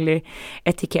lite kunglig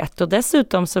etikett. Och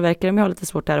dessutom så verkar de ha lite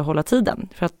svårt där att hålla tiden.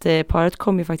 För att paret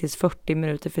kom ju faktiskt 40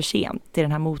 minuter för sent till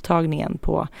den här mottagningen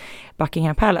på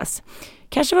Buckingham Palace.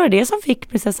 Kanske var det som fick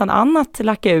prinsessan Anne att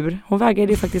lacka ur. Hon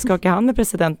vägrade ju faktiskt skaka hand med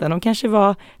presidenten. Hon kanske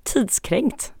var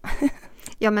tidskränkt.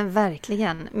 Ja men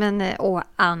verkligen. Men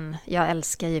Anne, jag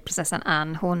älskar ju prinsessan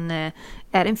Anne. Hon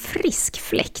är en frisk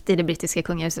fläkt i det brittiska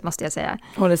kungahuset måste jag säga.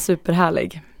 Hon är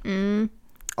superhärlig.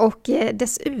 Och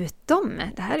dessutom,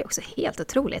 det här är också helt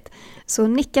otroligt, så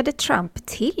nickade Trump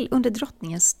till under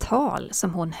drottningens tal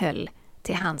som hon höll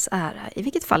till hans ära. I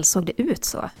vilket fall såg det ut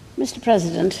så? Mr.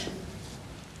 President,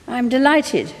 I'm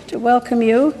delighted to welcome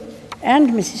you and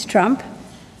Mrs. Trump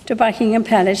to Buckingham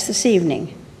Palace this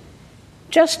evening.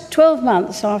 Just 12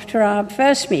 months after our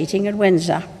first meeting at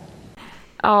Windsor.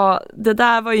 Ja, det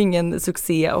där var ju ingen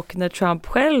succé och när Trump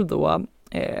själv då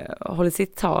håller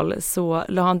sitt tal så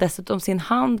la han dessutom sin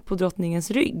hand på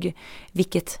drottningens rygg,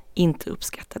 vilket inte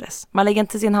uppskattades. Man lägger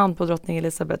inte sin hand på drottning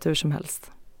Elizabeth hur som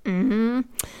helst.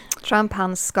 Trump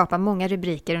han skapar många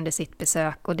rubriker under sitt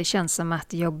besök och det känns som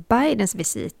att Joe Bidens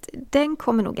visit, den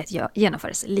kommer nog att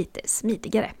genomföras lite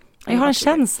smidigare. Jag har en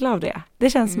känsla av det. Det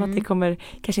känns som att det kommer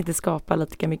kanske inte skapa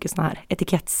lika mycket såna här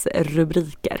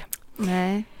etikettsrubriker.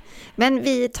 Nej. Men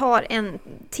vi tar en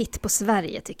titt på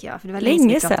Sverige tycker jag. För det var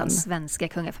länge sedan. Om svenska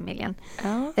kungafamiljen.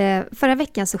 Ja. Förra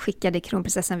veckan så skickade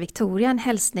kronprinsessan Victoria en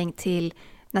hälsning till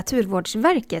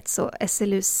Naturvårdsverkets och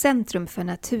SLUs Centrum för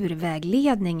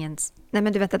naturvägledningens... Nej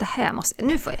men du vet att det här måste...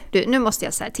 Nu måste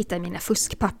jag så här, titta i mina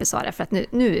fuskpapper Sara, för att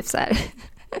nu så här...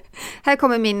 Här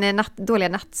kommer min dåliga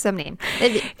nattsömn in.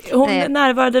 Hon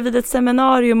närvarade vid ett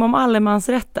seminarium om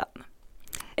allemansrätten.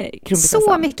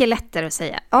 Så mycket lättare att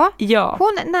säga. Ja.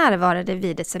 Hon närvarade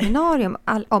vid ett seminarium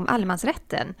om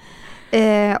allemansrätten.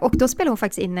 Och då spelade hon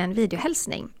faktiskt in en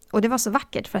videohälsning. Och det var så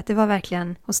vackert för att det var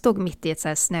verkligen... Hon stod mitt i ett så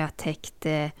här snötäckt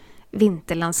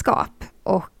vinterlandskap.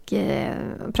 Och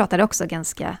pratade också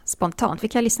ganska spontant. Vi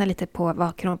kan lyssna lite på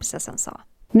vad kronprinsessan sa.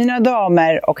 Mina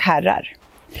damer och herrar.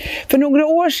 För några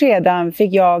år sedan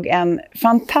fick jag en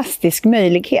fantastisk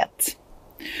möjlighet.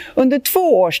 Under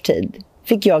 2 års tid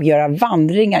fick jag göra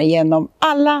vandringar genom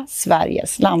alla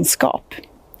Sveriges landskap.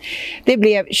 Det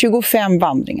blev 25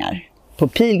 vandringar på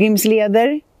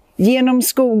pilgrimsleder, genom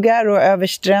skogar och över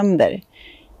stränder.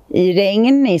 I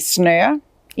regn, i snö,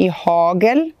 i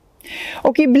hagel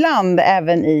och ibland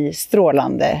även i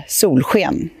strålande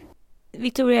solsken.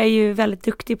 Victoria är ju väldigt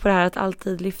duktig på det här att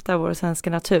alltid lyfta vår svenska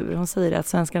natur. Hon säger att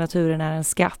svenska naturen är en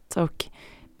skatt och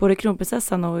både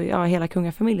kronprinsessan och hela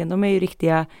kungafamiljen, de är ju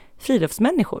riktiga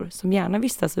friluftsmänniskor som gärna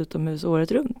vistas utomhus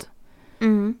året runt.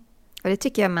 Och det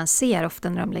tycker jag man ser ofta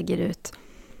när de lägger ut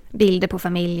bilder på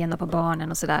familjen och på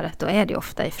barnen och sådär. Då är det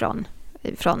ofta ifrån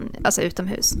alltså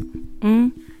utomhus.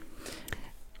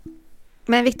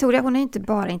 Men Victoria hon är inte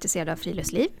bara intresserad av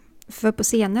friluftsliv. För på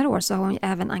senare år så har hon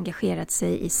även engagerat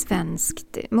sig i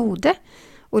svenskt mode.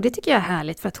 Och det tycker jag är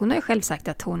härligt för att hon har ju själv sagt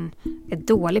att hon är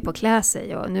dålig på att klä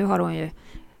sig. Och nu har hon ju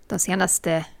de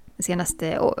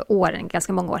senaste åren,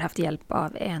 ganska många år, haft hjälp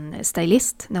av en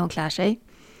stylist när hon klär sig.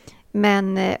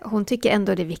 Men hon tycker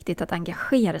ändå det är viktigt att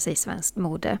engagera sig i svenskt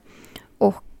mode.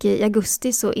 Och i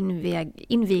augusti så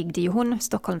invigde ju hon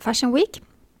Stockholm Fashion Week.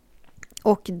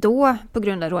 Och då, på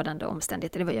grund av rådande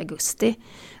omständigheter, det var i augusti,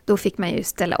 då fick man ju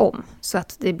ställa om. Så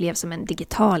att det blev som en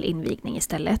digital invigning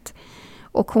istället.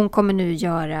 Och hon kommer nu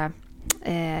göra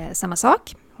samma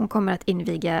sak. Hon kommer att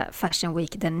inviga Fashion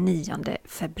Week den 9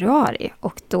 februari.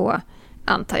 Och då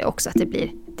antar jag också att det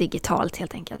blir digitalt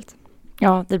helt enkelt.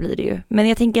 Ja, det blir det ju. Men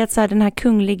jag tänker att så här, den här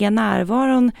kungliga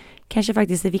närvaron kanske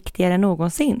faktiskt är viktigare än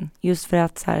någonsin. Just för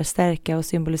att så här, stärka och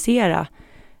symbolisera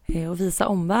och visa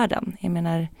omvärlden. Jag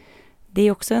menar, det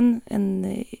är också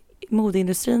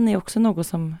modeindustrin är också något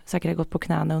som säkert har gått på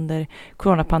knäna under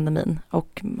coronapandemin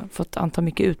och fått anta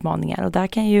mycket utmaningar. Och där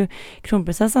kan ju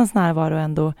kronprinsessans närvaro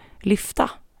ändå lyfta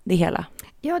det hela.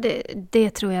 Ja, det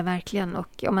tror jag verkligen.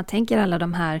 Och om man tänker alla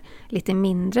de här lite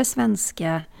mindre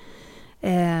svenska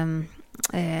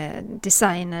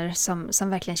designer som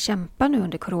verkligen kämpar nu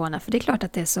under corona. För det är klart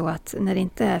att det är så att när det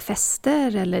inte är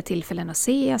fester eller tillfällen att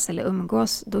ses eller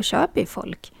umgås, då köper ju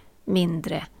folk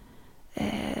mindre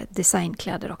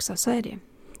designkläder också, så är det ju.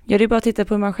 Ja, det är bara att titta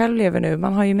på hur man själv lever nu.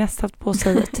 Man har ju mest haft på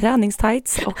sig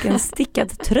träningstights och en stickad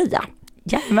tröja.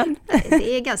 Jajamän.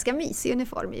 Det är ganska mysig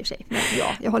uniform i och för sig, men ja,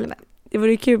 jag håller med. det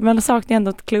vore kul. Man saknar ändå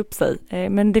att klä upp sig.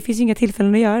 Men det finns ju inga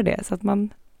tillfällen att göra det. Så att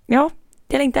man, ja,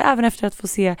 jag längtar även efter att få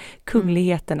se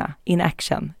kungligheterna in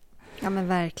action. Ja, men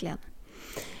verkligen.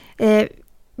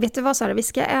 Vet du vad, Sara? Vi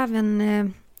ska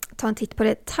även ta en titt på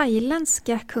det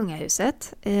thailändska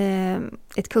kungahuset.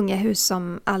 Ett kungahus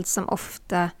som allt som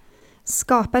ofta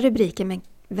skapar rubriker men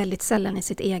väldigt sällan i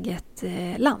sitt eget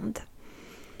land.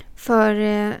 För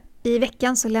i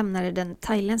veckan så lämnade den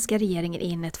thailändska regeringen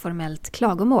in ett formellt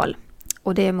klagomål.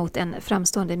 Och det är mot en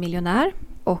framstående miljonär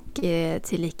och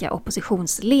tillika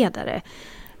oppositionsledare.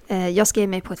 Jag skrev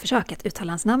mig på ett försök att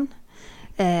uttala hans namn.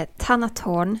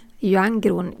 Thanathorn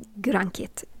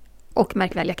Juanggronggrankit. Och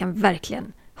märk väl, jag kan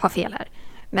verkligen ha fel här.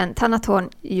 Men Thanathorn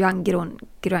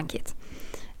Juanggronggrankit.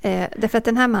 Därför att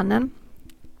den här mannen,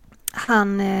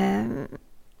 han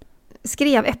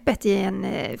skrev öppet i en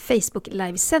Facebook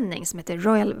livesändning som heter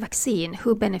Royal Vaccine,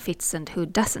 Who Benefits and Who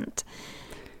Doesn't.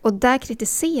 Och där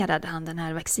kritiserade han den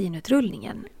här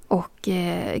vaccinutrullningen och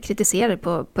kritiserade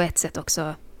på ett sätt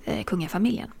också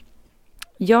kungafamiljen.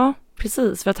 Ja,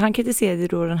 precis. För att han kritiserade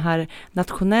då den här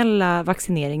nationella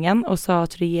vaccineringen och sa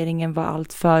att regeringen var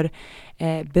allt för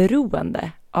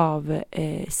beroende av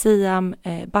Siam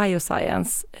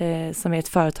Bioscience som är ett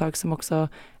företag som också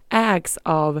ägs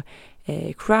av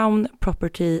Crown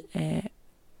Property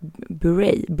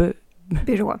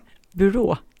Bureau.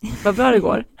 Vad bra det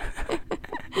går.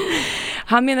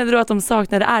 Han menade då att de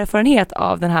saknade erfarenhet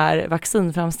av den här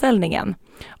vaccinframställningen.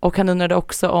 Och han undrade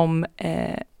också om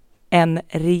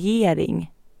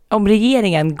om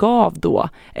regeringen gav då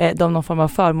dem någon form av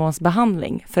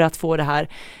förmånsbehandling för att få det här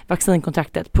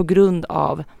vaccinkontraktet på grund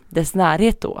av dess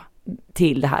närhet då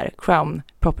till det här Crown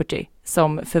Property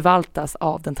som förvaltas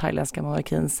av den thailändska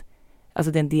monarkins,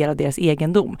 alltså det är en del av deras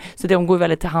egendom. Så de går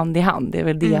väldigt hand i hand. Det är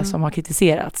väl det som har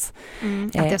kritiserats.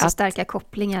 Att det är så starka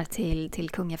kopplingar till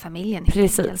kungafamiljen.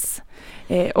 Precis.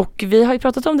 Och vi har ju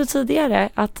pratat om det tidigare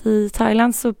att i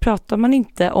Thailand så pratar man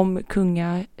inte om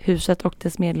kungahuset och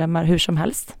dess medlemmar hur som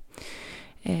helst.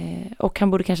 Och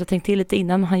han borde kanske ha tänkt till lite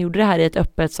innan han gjorde det här i ett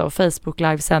öppet Facebook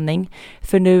livesändning.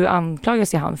 För nu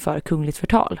anklagas ju han för kungligt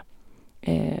förtal.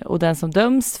 Och den som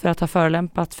döms för att ha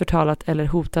förolämpat, förtalat eller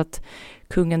hotat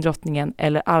kungen, drottningen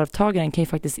eller arvtagaren kan ju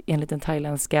faktiskt enligt den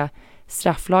thailändska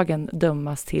strafflagen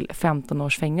dömas till 15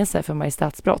 års fängelse för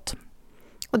majestätsbrott.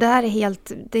 Och det här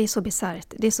det är så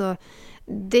bisarrt.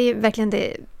 Det är verkligen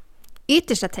det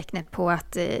yttersta tecknet på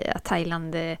att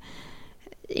Thailand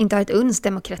inte har ett uns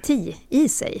demokrati i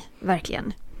sig,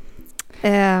 verkligen.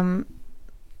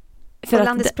 För att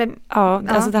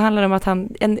alltså det handlar om att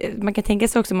man kan tänka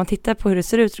sig också om man tittar på hur det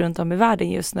ser ut runt om i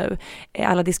världen just nu,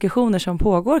 alla diskussioner som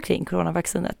pågår kring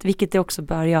coronavaccinet, vilket det också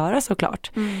bör göra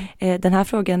såklart. Den här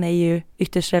frågan är ju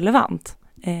ytterst relevant.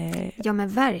 Ja men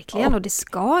verkligen, och det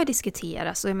ska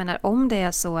diskuteras. Och jag menar, om det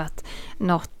är så att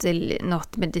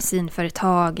något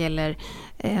medicinföretag eller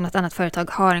något annat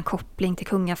företag har en koppling till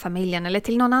kungafamiljen eller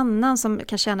till någon annan som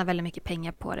kan tjäna väldigt mycket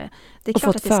pengar på det. Det är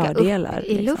klart att det ska upp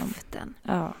i luften.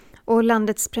 Ja. Och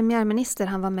landets premiärminister,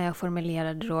 han var med och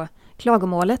formulerade då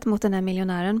klagomålet mot den här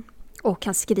miljonären. Och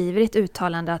han skriver i ett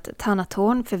uttalande att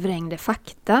Thanathorn förvrängde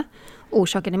fakta,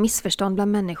 orsakade missförstånd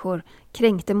bland människor,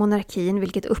 kränkte monarkin,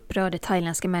 vilket upprörde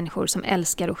thailändska människor som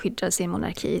älskar och skyddar sin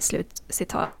monarki. Slut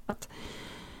citat.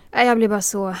 Jag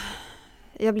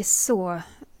blir så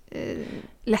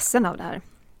ledsen av det här.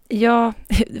 Ja,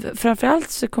 framförallt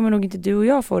så kommer nog inte du och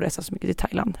jag få resa så mycket till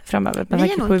Thailand framöver. Vi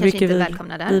är nog kanske inte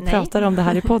välkomna där. Vi pratar om det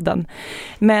här i podden.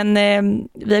 Men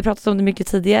vi har pratat om det mycket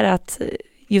tidigare att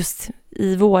just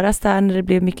i våras där när det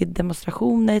blev mycket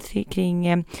demonstrationer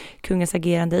kring kungens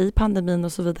agerande i pandemin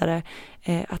och så vidare,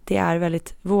 att det är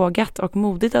väldigt vågat och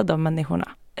modigt av de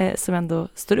människorna som ändå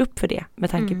står upp för det med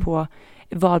tanke på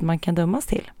vad man kan dömas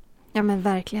till. Ja men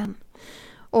verkligen.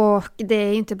 Och det är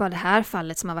ju inte bara det här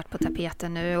fallet som har varit på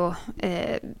tapeten nu. Och,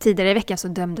 tidigare i veckan så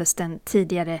dömdes den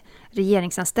tidigare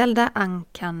regeringsanställda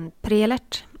Angkan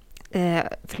Prelert.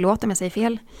 Förlåt om jag säger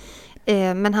fel.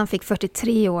 Men han fick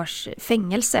 43 års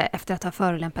fängelse efter att ha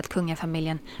förolämpat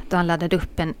kungafamiljen då han laddade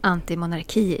upp en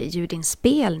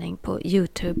antimonarki-ljudinspelning på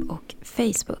YouTube och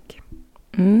Facebook.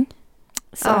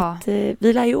 Så att,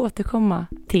 vi lär ju återkomma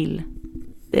till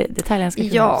det thailändska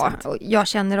kungahuset. Ja, och jag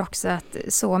känner också att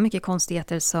så mycket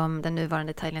konstigheter som den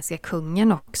nuvarande thailändska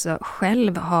kungen också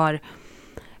själv har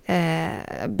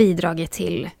bidragit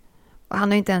till. Och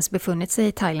han har inte ens befunnit sig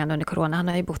i Thailand under corona. Han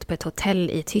har ju bott på ett hotell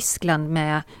i Tyskland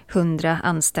med 100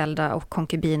 anställda och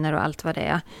konkubiner och allt vad det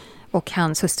är. Och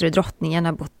hans hustru drottningen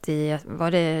har bott i,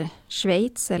 var det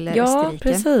Schweiz eller Österrike? Ja,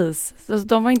 precis. Så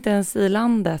de var inte ens i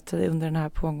landet under den här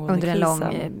pågående krisen. Under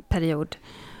en lång period.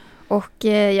 Och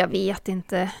jag vet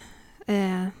inte.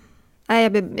 Nej,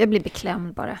 jag blir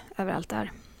beklämd bara över allt det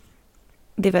här.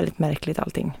 Det är väldigt märkligt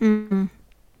allting.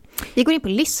 Vi går in på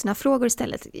lyssnarfrågor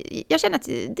istället. Jag känner att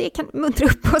det kan muntra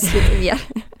upp oss lite mer.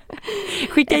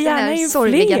 Skicka gärna in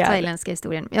sorgliga fler. thailändska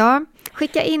historien. Ja,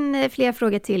 skicka in fler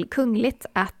frågor till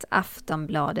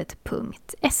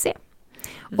kungligt@aftonbladet.se.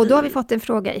 Och då har vi fått en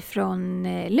fråga ifrån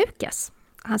Lukas.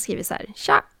 Han skriver så här: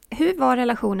 Tja, hur var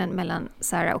relationen mellan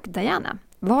Sara och Diana?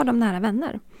 Var de nära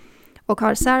vänner? Och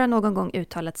har Sara någon gång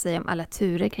uttalat sig om alla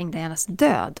turer kring Dianas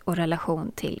död och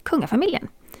relation till kungafamiljen?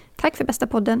 Tack för bästa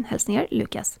podden. Hälsningar,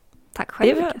 Lukas. Tack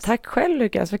själv, Lukas. Tack själv,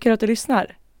 Lukas. Vad kul att du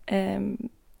lyssnar.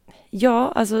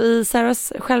 Ja, alltså i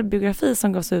Saras självbiografi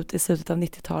som gavs ut i slutet av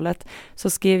 90-talet så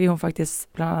skrev hon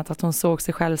faktiskt bland annat att hon såg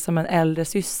sig själv som en äldre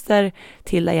syster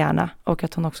till Diana och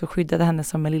att hon också skyddade henne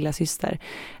som en lilla syster.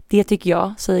 Det tycker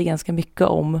jag säger ganska mycket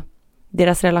om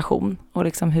deras relation och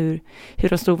liksom hur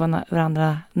de stod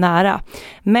varandra nära.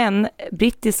 Men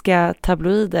brittiska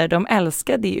tabloider, de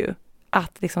älskade ju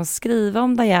att liksom skriva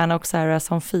om Diana och Sara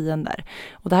som fiender.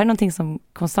 Och det här är någonting som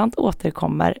konstant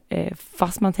återkommer.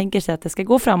 Fast man tänker sig att det ska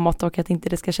gå framåt och att inte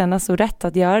det ska kännas så rätt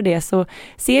att göra det, så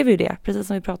ser vi ju det, precis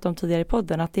som vi pratade om tidigare i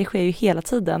podden, att det sker ju hela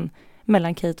tiden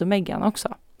mellan Kate och Meghan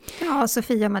också. Ja,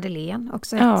 Sofia och Madeleine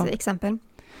också ett exempel.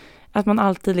 Att man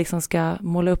alltid liksom ska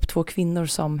måla upp två kvinnor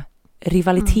som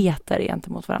rivaliteter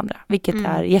gentemot varandra, vilket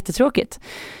är jättetråkigt.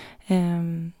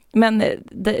 Men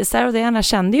Sara och Diana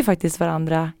kände ju faktiskt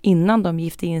varandra innan de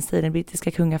gifte in sig i den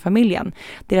brittiska kungafamiljen.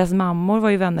 Deras mammor var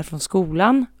ju vänner från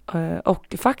skolan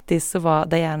och faktiskt så var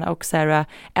Diana och Sara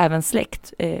även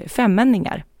släkt,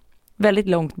 femmänningar. Väldigt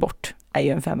långt bort är ju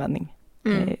en femmänning.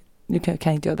 Nu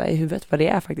kan inte jag där i huvudet vad det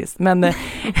är faktiskt. Men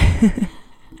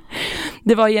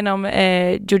det var genom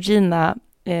Georgina,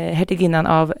 hertiginnan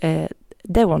av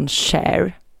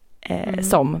Devonshire,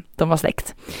 som de var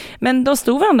släkt. Men de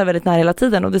stod varandra väldigt nära hela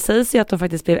tiden och det sägs ju att de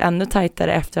faktiskt blev ännu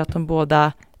tajtare efter att de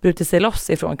båda brutit sig loss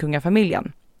ifrån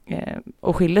kungafamiljen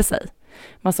och skilde sig.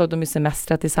 Man såg dem i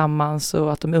semestrar tillsammans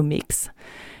och att de umgicks.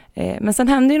 Men sen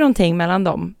hände ju någonting mellan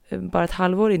dem bara ett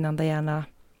halvår innan Diana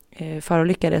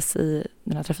förolyckades i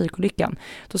den här trafikolyckan.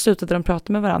 Då slutade de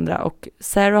prata med varandra och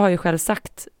Sara har ju själv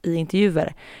sagt i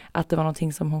intervjuer att det var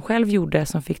någonting som hon själv gjorde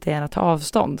som fick Diana ta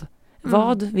avstånd.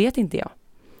 Vad vet inte jag.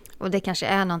 Och det kanske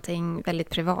är någonting väldigt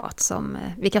privat som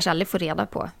vi kanske aldrig får reda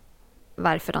på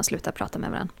varför de slutar prata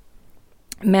med varandra.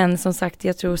 Men som sagt,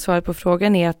 jag tror svaret på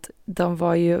frågan är att de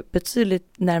var ju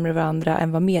betydligt närmare varandra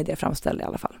än vad media framställde i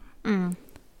alla fall.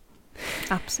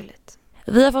 Absolut.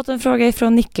 Vi har fått en fråga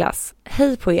ifrån Niklas.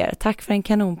 Hej på er, tack för en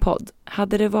kanonpodd.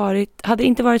 Hade det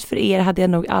inte varit för er hade jag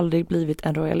nog aldrig blivit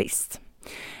en royalist.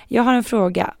 Jag har en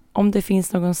fråga. Om det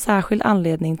finns någon särskild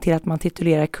anledning till att man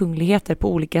titulerar kungligheter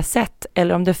på olika sätt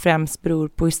eller om det främst beror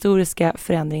på historiska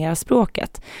förändringar av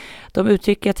språket. De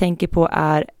uttryck jag tänker på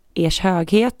är ers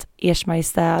höghet, ers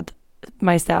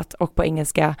majestät och på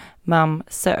engelska mam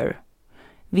sir.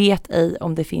 Vet ej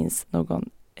om det finns någon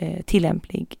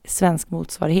tillämplig svensk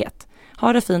motsvarighet.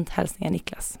 Ha det fint, hälsningar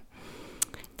Niklas.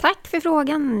 Tack för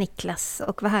frågan Niklas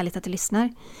och vad härligt att du lyssnar.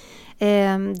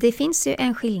 Det finns ju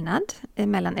en skillnad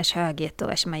mellan ers höghet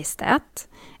och ers majestät.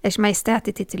 Ers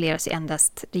majestät tituleras ju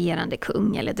endast regerande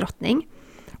kung eller drottning.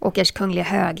 Och ers kungliga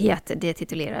höghet det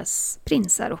tituleras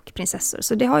prinsar och prinsessor.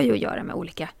 Så det har ju att göra med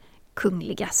olika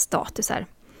kungliga statusar.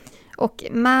 Och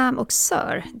ma'am och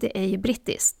sir, det är ju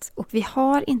brittiskt. Och vi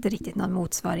har inte riktigt någon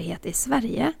motsvarighet i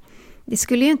Sverige. Det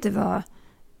skulle ju inte vara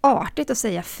artigt att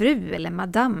säga fru eller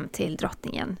madame till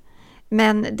drottningen.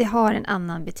 Men det har en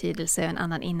annan betydelse och en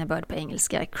annan innebörd på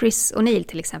engelska. Chris O'Neill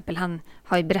till exempel, han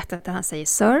har ju berättat att han säger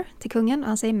sir till kungen och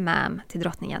han säger ma'am till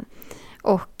drottningen.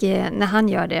 Och när han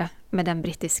gör det med den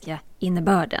brittiska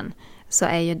innebörden så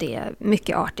är ju det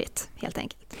mycket artigt helt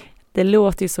enkelt. Det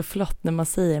låter ju så flott när man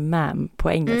säger ma'am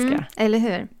på engelska. Eller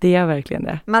hur? Det är verkligen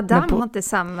det. Madame har inte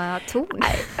samma ton.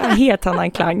 Nej, en helt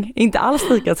annan klang. Inte alls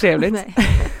lika trevligt. Nej.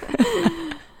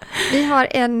 Vi har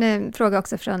en fråga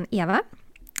också från Eva.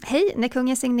 Hej, när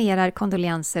kungen signerar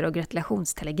kondolenser och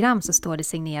gratulationstelegram så står det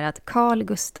signerat Carl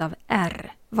Gustav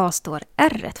R. Vad står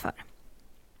R för?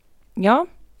 Ja,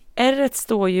 R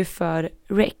står ju för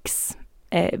Rex,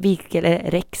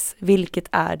 vilket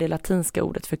är det latinska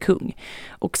ordet för kung.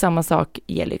 Och samma sak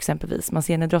gäller exempelvis, man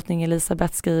ser när drottning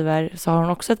Elisabeth skriver så har hon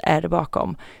också ett R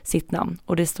bakom sitt namn.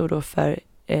 Och det står då för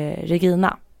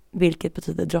Regina, vilket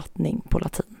betyder drottning på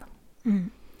latin.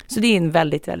 Så det är en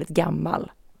väldigt, väldigt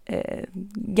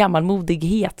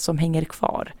gammalmodighet som hänger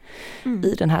kvar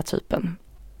i den här typen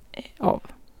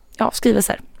av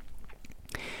skrivelser.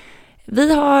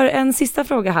 Vi har en sista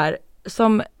fråga här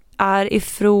som är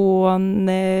ifrån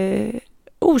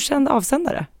okänd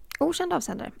avsändare. Okänd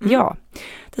avsändare. Ja,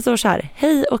 det står så här.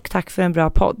 Hej och tack för en bra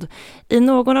podd. I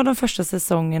någon av de första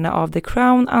säsongerna av The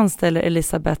Crown anställer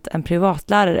Elizabeth en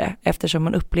privatlärare eftersom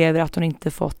hon upplever att hon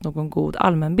inte fått någon god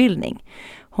allmänbildning.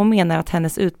 Hon menar att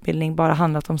hennes utbildning bara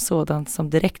handlat om sådant som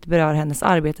direkt berör hennes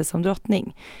arbete som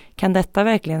drottning. Kan detta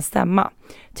verkligen stämma?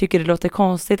 Tycker det låter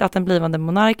konstigt att en blivande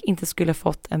monark inte skulle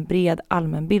fått en bred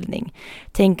allmänbildning.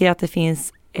 Tänker att det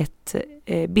finns ett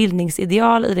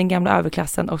bildningsideal i den gamla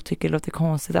överklassen och tycker det låter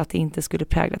konstigt att det inte skulle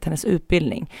präglat hennes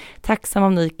utbildning. Tacksam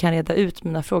om ni kan reda ut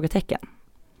mina frågetecken.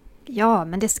 Ja,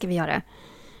 men det ska vi göra.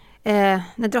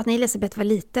 När drottning Elizabeth var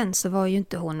liten så var ju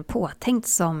inte hon påtänkt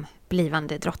som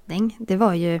blivande drottning. Det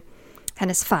var ju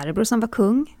hennes farbror som var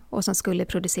kung och som skulle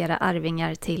producera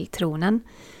arvingar till tronen.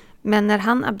 Men när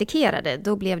han abdikerade,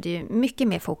 då blev det ju mycket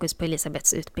mer fokus på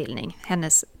Elizabeths utbildning.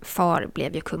 Hennes far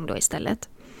blev ju kung då istället.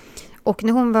 Och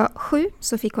när hon var 7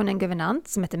 så fick hon en guvernant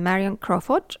som hette Marion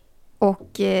Crawford.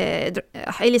 Och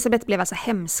Elizabeth blev alltså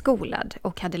hemskolad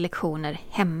och hade lektioner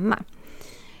hemma.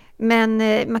 Men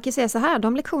man kan ju säga så här,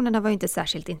 de lektionerna var ju inte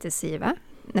särskilt intensiva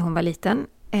när hon var liten.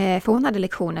 För hon hade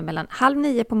lektioner mellan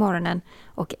 8:30 på morgonen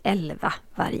och 11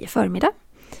 varje förmiddag.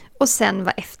 Och sen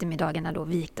var eftermiddagarna då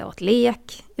vikta åt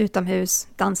lek, utomhus,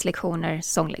 danslektioner,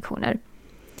 sånglektioner.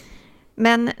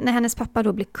 Men när hennes pappa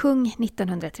då blev kung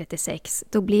 1936,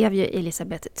 då blev ju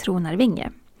Elizabeth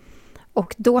tronarvinge.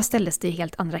 Och då ställdes det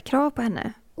helt andra krav på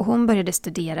henne. Och hon började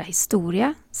studera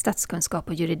historia, statskunskap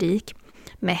och juridik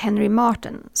med Henry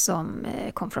Martin som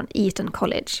kom från Eton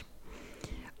College.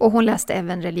 Och hon läste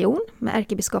även religion med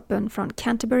ärkebiskopen från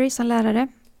Canterbury som lärare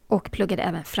och pluggade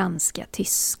även franska,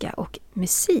 tyska och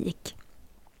musik.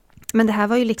 Men det här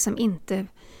var ju liksom inte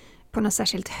på någon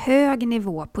särskilt hög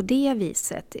nivå på det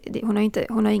viset.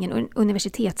 Hon har ingen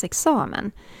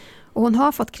universitetsexamen. Och hon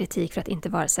har fått kritik för att inte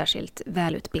vara särskilt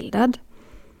välutbildad.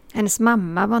 Hennes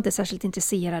mamma var inte särskilt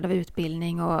intresserad av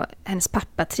utbildning och hennes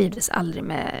pappa trivdes aldrig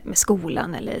med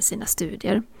skolan eller sina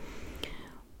studier.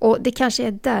 Och det kanske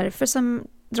är därför som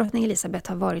drottning Elizabeth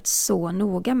har varit så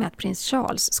noga med att prins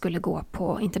Charles skulle gå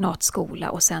på internatskola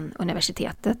och sen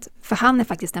universitetet. För han är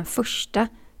faktiskt den första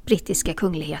brittiska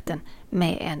kungligheten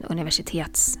med en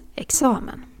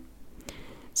universitetsexamen.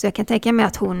 Så jag kan tänka mig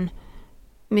att hon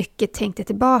mycket tänkte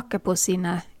tillbaka på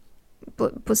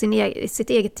sitt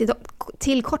eget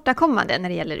tillkortakommande när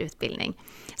det gäller utbildning.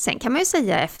 Sen kan man ju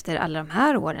säga efter alla de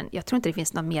här åren, jag tror inte det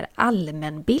finns någon mer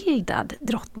allmänbildad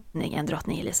drottning än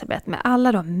drottning Elizabeth. Med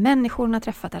alla de människor hon har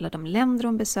träffat, alla de länder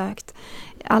hon besökt,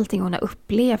 allting hon har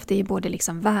upplevt, det är både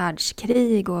liksom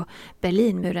världskrig och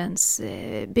Berlinmurens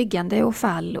byggande och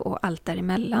fall och allt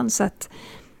däremellan. Så att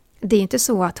det är inte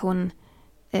så att hon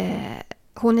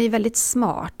är väldigt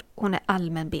smart, hon är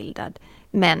allmänbildad.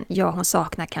 Men ja, hon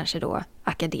saknar kanske då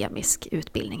akademisk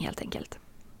utbildning helt enkelt.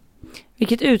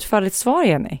 Vilket utförligt svar,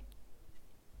 Jenny.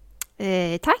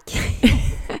 Tack.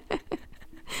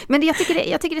 Men jag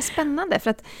tycker det är spännande för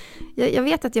att jag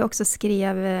vet att jag också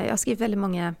jag har skrivit väldigt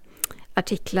många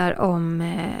artiklar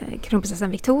om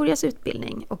kronprinsessan Victorias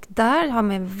utbildning. Och där har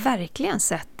man verkligen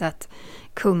sett att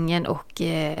kungen och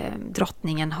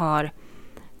drottningen har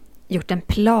gjort en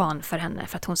plan för henne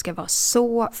för att hon ska vara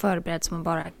så förberedd som hon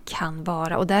bara kan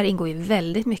vara. Och där ingår ju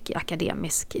väldigt mycket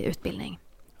akademisk utbildning.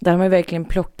 Där har man ju verkligen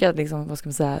plockat liksom, vad ska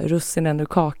man säga, russinen ur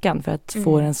kakan för att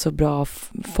få den så bra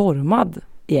formad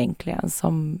egentligen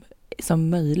som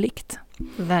möjligt.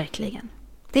 Verkligen.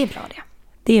 Det är bra det.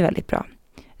 Det är väldigt bra.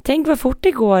 Tänk vad fort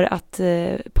det går att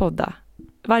podda.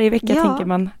 Varje vecka tänker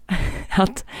man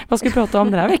att vad ska vi prata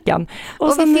om den här veckan?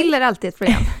 Och vi fyller alltid ett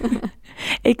program.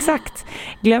 Exakt.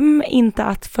 Glöm inte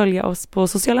att följa oss på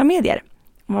sociala medier.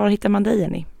 Var hittar man dig,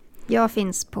 Jenny? Jag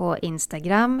finns på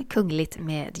Instagram, kungligt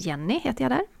med Jenny heter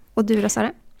jag där. Och du då,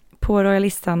 Sara? På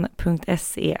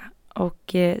royalistan.se.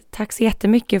 Och tack så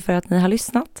jättemycket för att ni har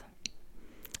lyssnat.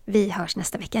 Vi hörs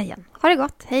nästa vecka igen. Ha det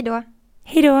gott, hej då!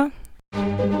 Hej då!